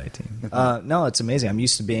really an LA team. No, it's amazing. I'm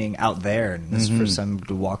used to being out there, and this is the first time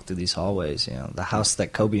to walk through these hallways. You know, the house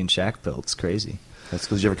that Kobe and Shaq built. It's crazy. That's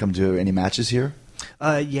cool. Did you ever come to any matches here?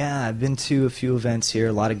 Yeah, I've been to a few events here,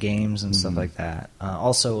 a lot of games and stuff like that.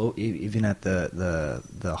 Also, even at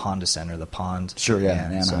the Honda Center, the Pond. Sure,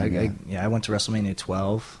 yeah. So I went to WrestleMania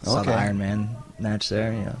 12. Saw the Iron Man match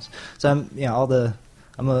there. You know. So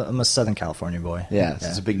I'm a Southern California boy. Yeah,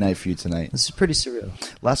 it's a big night for you tonight. This is pretty surreal.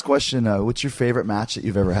 Last question: what's your favorite match that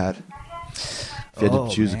you've ever had? If you had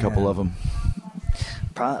to choose a couple of them.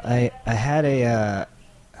 I had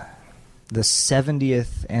the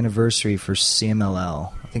 70th anniversary for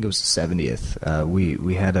CMLL. I think it was the 70th.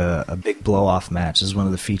 We had a big blow-off match. This is one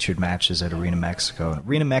of the featured matches at Arena Mexico.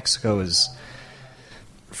 Arena Mexico is,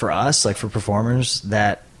 for us, like for performers,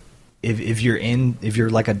 that if you're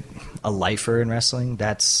like a lifer in wrestling,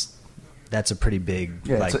 that's a pretty big,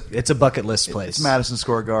 it's a bucket list place. It's Madison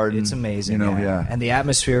Square Garden. It's amazing, And the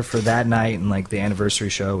atmosphere for that night and like the anniversary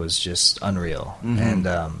show was just unreal. And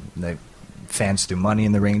the fans threw money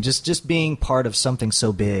in the ring. Just being part of something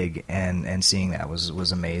so big and seeing that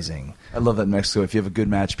was amazing. I love that in Mexico. If you have a good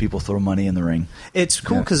match, people throw money in the ring. It's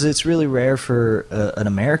cool because it's really rare for an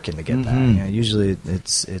American to get that. You know, usually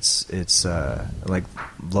it's like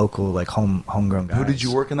local, like homegrown guys. Who did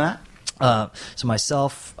you work in that? So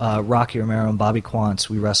myself, Rocky Romero, and Bobby Quance,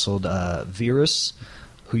 we wrestled Virus,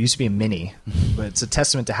 who used to be a mini, but it's a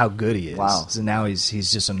testament to how good he is. Wow. So now he's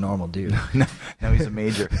just a normal dude. Now he's a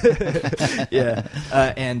major. Yeah.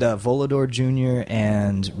 And Volador Jr.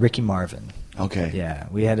 and Ricky Marvin. Okay. Yeah,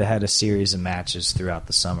 we had a series of matches throughout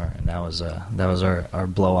the summer, and that was our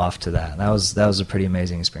blow off to that. That was a pretty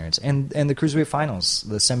amazing experience. And the Cruiserweight finals,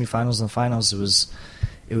 the semifinals and the finals,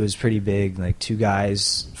 it was pretty big. Like two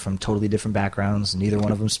guys from totally different backgrounds. Neither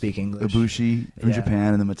one of them speak English. Ibushi from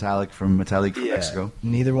Japan and the Metallic from Mexico.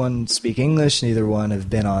 Neither one speak English. Neither one have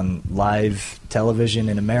been on live television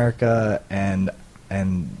in America. And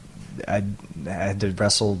I had to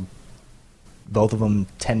wrestle both of them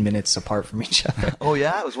 10 minutes apart from each other. Oh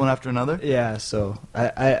yeah, it was one after another. Yeah. So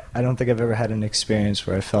I don't think I've ever had an experience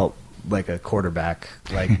where I felt like a quarterback,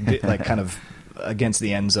 like kind of against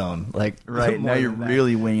the end zone, like right now you're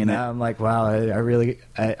really winging it. I'm like, wow,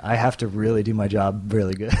 I have to really do my job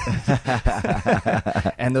really good.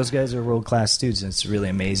 And those guys are world class dudes, and it's really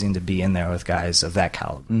amazing to be in there with guys of that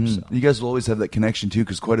caliber. So. You guys will always have that connection too,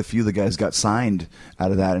 because quite a few of the guys got signed out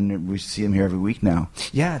of that, and we see them here every week now.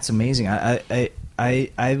 Yeah, it's amazing. I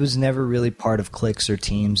was never really part of cliques or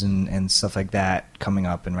teams and stuff like that coming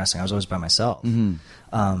up in wrestling. I was always by myself.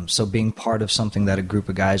 So being part of something that a group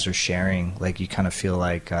of guys are sharing, like you kind of feel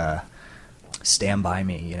like stand by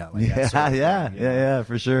me, you know. Like yeah,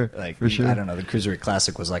 for sure. Like for sure. I don't know. The Cruiserweight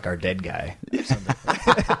Classic was like our dead guy.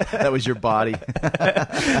 That was your body.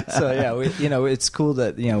 So yeah, it's cool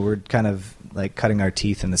that we're kind of like cutting our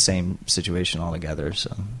teeth in the same situation all together.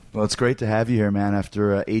 So. Well, it's great to have you here, man.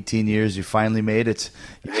 After 18 years, you finally made it.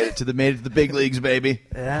 You made it to the big leagues, baby.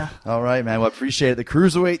 Yeah. All right, man. Well, I appreciate it. The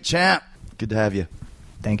Cruiserweight champ. Good to have you.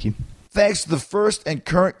 Thank you. Thanks to the first and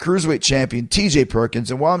current Cruiserweight champion, TJ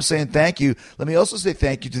Perkins. And while I'm saying thank you, let me also say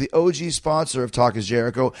thank you to the OG sponsor of Talk is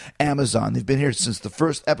Jericho, Amazon. They've been here since the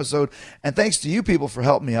first episode. And thanks to you people for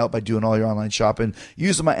helping me out by doing all your online shopping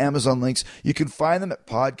using my Amazon links. You can find them at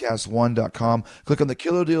podcast1.com. Click on the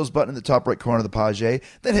Killer Deals button in the top right corner of the page,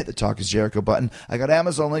 then hit the Talk is Jericho button. I got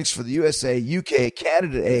Amazon links for the USA, UK,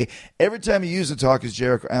 Canada A. Every time you use the Talk is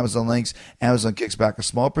Jericho Amazon links, Amazon kicks back a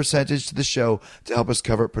small percentage to the show to help us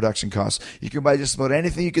cover production costs. You can buy just about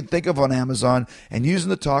anything you can think of on Amazon, and using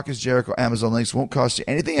the Talk is Jericho Amazon links won't cost you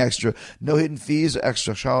anything extra. No hidden fees or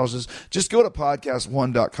extra charges. Just go to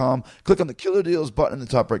podcast1.com, click on the Killer Deals button in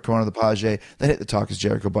the top right corner of the page, then hit the Talk is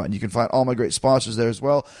Jericho button. You can find all my great sponsors there as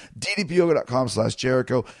well.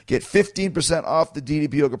 ddpyoga.com/Jericho. Get 15% off the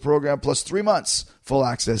DDP Yoga program plus 3 months full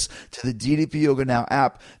access to the DDP Yoga Now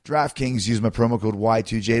app. DraftKings, use my promo code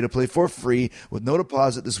Y2J to play for free with no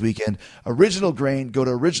deposit this weekend. Original Grain, go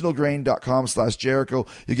to originalgrain.com/Jericho.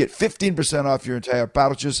 You get 15% off your entire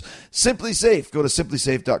pouches. Simply Safe, go to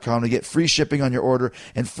simplysafe.com to get free shipping on your order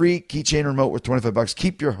and free keychain remote worth $25.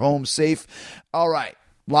 Keep your home safe. All right.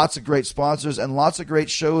 Lots of great sponsors and lots of great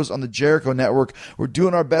shows on the Jericho Network. We're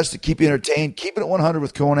doing our best to keep you entertained. Keeping it 100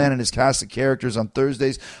 with Conan and his cast of characters on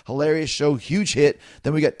Thursdays. Hilarious show, huge hit.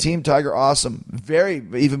 Then we got Team Tiger Awesome.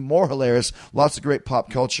 Even more hilarious. Lots of great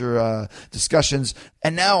pop culture discussions.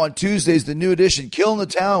 And now on Tuesdays, the new edition, Killing the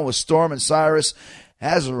Town with Storm and Cyrus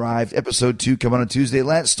has arrived. Episode 2 coming on Tuesday.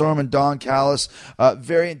 Lance Storm and Don Callis,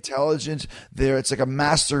 very intelligent there. It's like a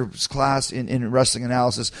master's class in wrestling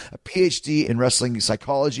analysis, a PhD in wrestling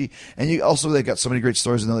psychology, and they've got so many great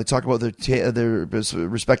stories. And they talk about their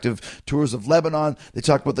respective tours of Lebanon. They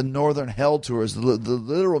talk about the Northern Hell tours, the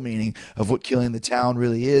literal meaning of what Killing the Town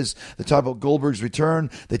really is. They talk about Goldberg's return.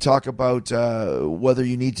 They talk about whether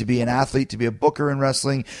you need to be an athlete to be a booker in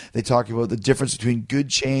wrestling. They talk about the difference between good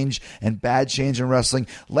change and bad change in wrestling.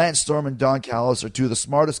 Lance Storm and Don Callis are two of the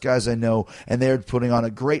smartest guys I know, and they're putting on a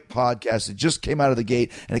great podcast. It just came out of the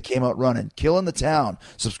gate, and it came out running. Killing the Town.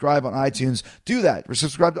 Subscribe on iTunes. Do that.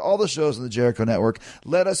 Subscribe to all the shows on the Jericho Network.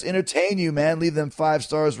 Let us entertain you, man. Leave them 5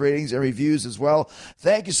 stars, ratings, and reviews as well.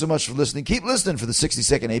 Thank you so much for listening. Keep listening for the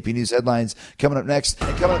 60-second AP News headlines coming up next.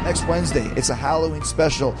 And coming up next Wednesday, it's a Halloween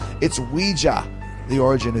special. It's Ouija, the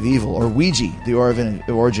Origin of Evil, or Ouija, the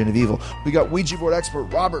Origin of Evil. We got Ouija board expert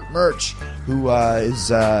Robert Murch, who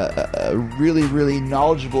is a really, really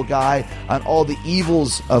knowledgeable guy on all the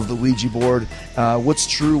evils of the Ouija board, what's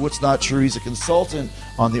true, what's not true. He's a consultant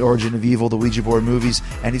on the Origin of Evil, the Ouija board movies,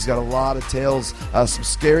 and he's got a lot of tales, some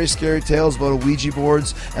scary, scary tales about Ouija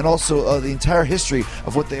boards, and also the entire history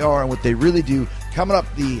of what they are and what they really do. Coming up,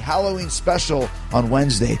 the Halloween special on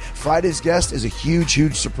Wednesday. Friday's guest is a huge,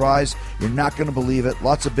 huge surprise. You're not going to believe it.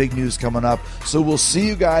 Lots of big news coming up. So we'll see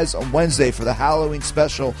you guys on Wednesday for the Halloween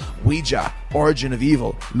special, Ouija, Origin of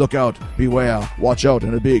Evil. Look out, beware, watch out,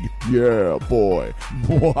 and a big, yeah, boy.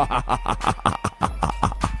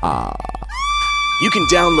 You can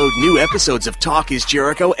download new episodes of Talk is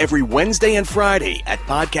Jericho every Wednesday and Friday at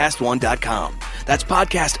podcastone.com. That's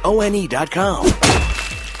podcastone.com.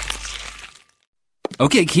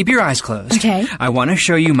 Okay, keep your eyes closed. Okay. I want to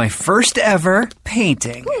show you my first ever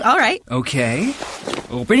painting. All right. Okay.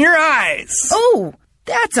 Open your eyes. Oh,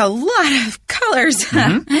 that's a lot of colors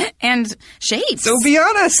and shades. So be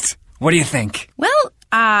honest. What do you think? Well,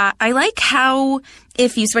 I like how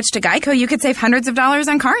if you switch to Geico, you could save hundreds of dollars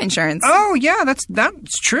on car insurance. Oh, yeah,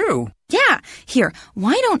 that's true. Yeah. Here,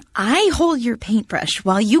 why don't I hold your paintbrush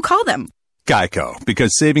while you call them? Geico,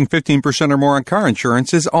 because saving 15% or more on car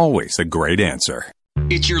insurance is always a great answer.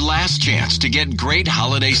 It's your last chance to get great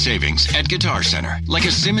holiday savings at Guitar Center. Like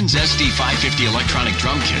a Simmons SD550 electronic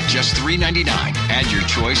drum kit, just $3.99. Add your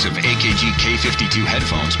choice of AKG K52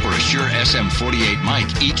 headphones or a Shure SM48 mic,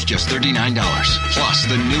 each just $39. Plus,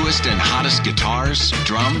 the newest and hottest guitars,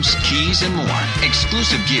 drums, keys, and more.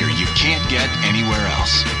 Exclusive gear you can't get anywhere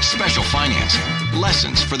else. Special financing,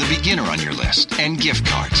 lessons for the beginner on your list, and gift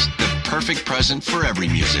cards. The perfect present for every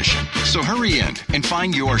musician. So hurry in and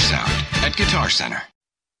find your sound at Guitar Center.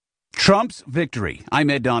 Trump's victory. I'm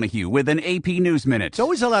Ed Donahue with an AP News Minute. It's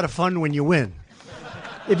always a lot of fun when you win.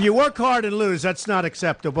 If you work hard and lose, that's not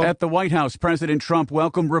acceptable. At the White House, President Trump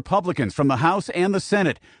welcomed Republicans from the House and the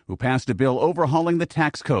Senate who passed a bill overhauling the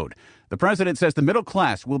tax code. The president says the middle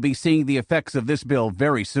class will be seeing the effects of this bill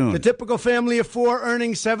very soon. The typical family of 4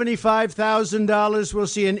 earning $75,000 will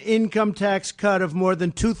see an income tax cut of more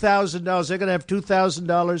than $2,000. They're going to have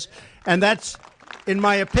 $2,000, and that's, in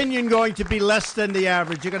my opinion, going to be less than the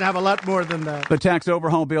average. You're going to have a lot more than that. The tax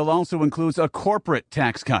overhaul bill also includes a corporate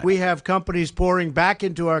tax cut. We have companies pouring back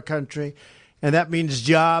into our country, and that means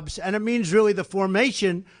jobs, and it means really the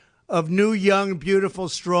formation of new, young, beautiful,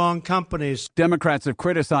 strong companies. Democrats have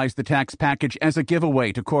criticized the tax package as a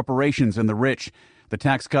giveaway to corporations and the rich. The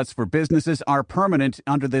tax cuts for businesses are permanent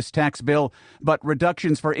under this tax bill, but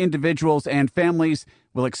reductions for individuals and families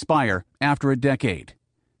will expire after a decade.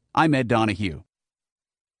 I'm Ed Donahue.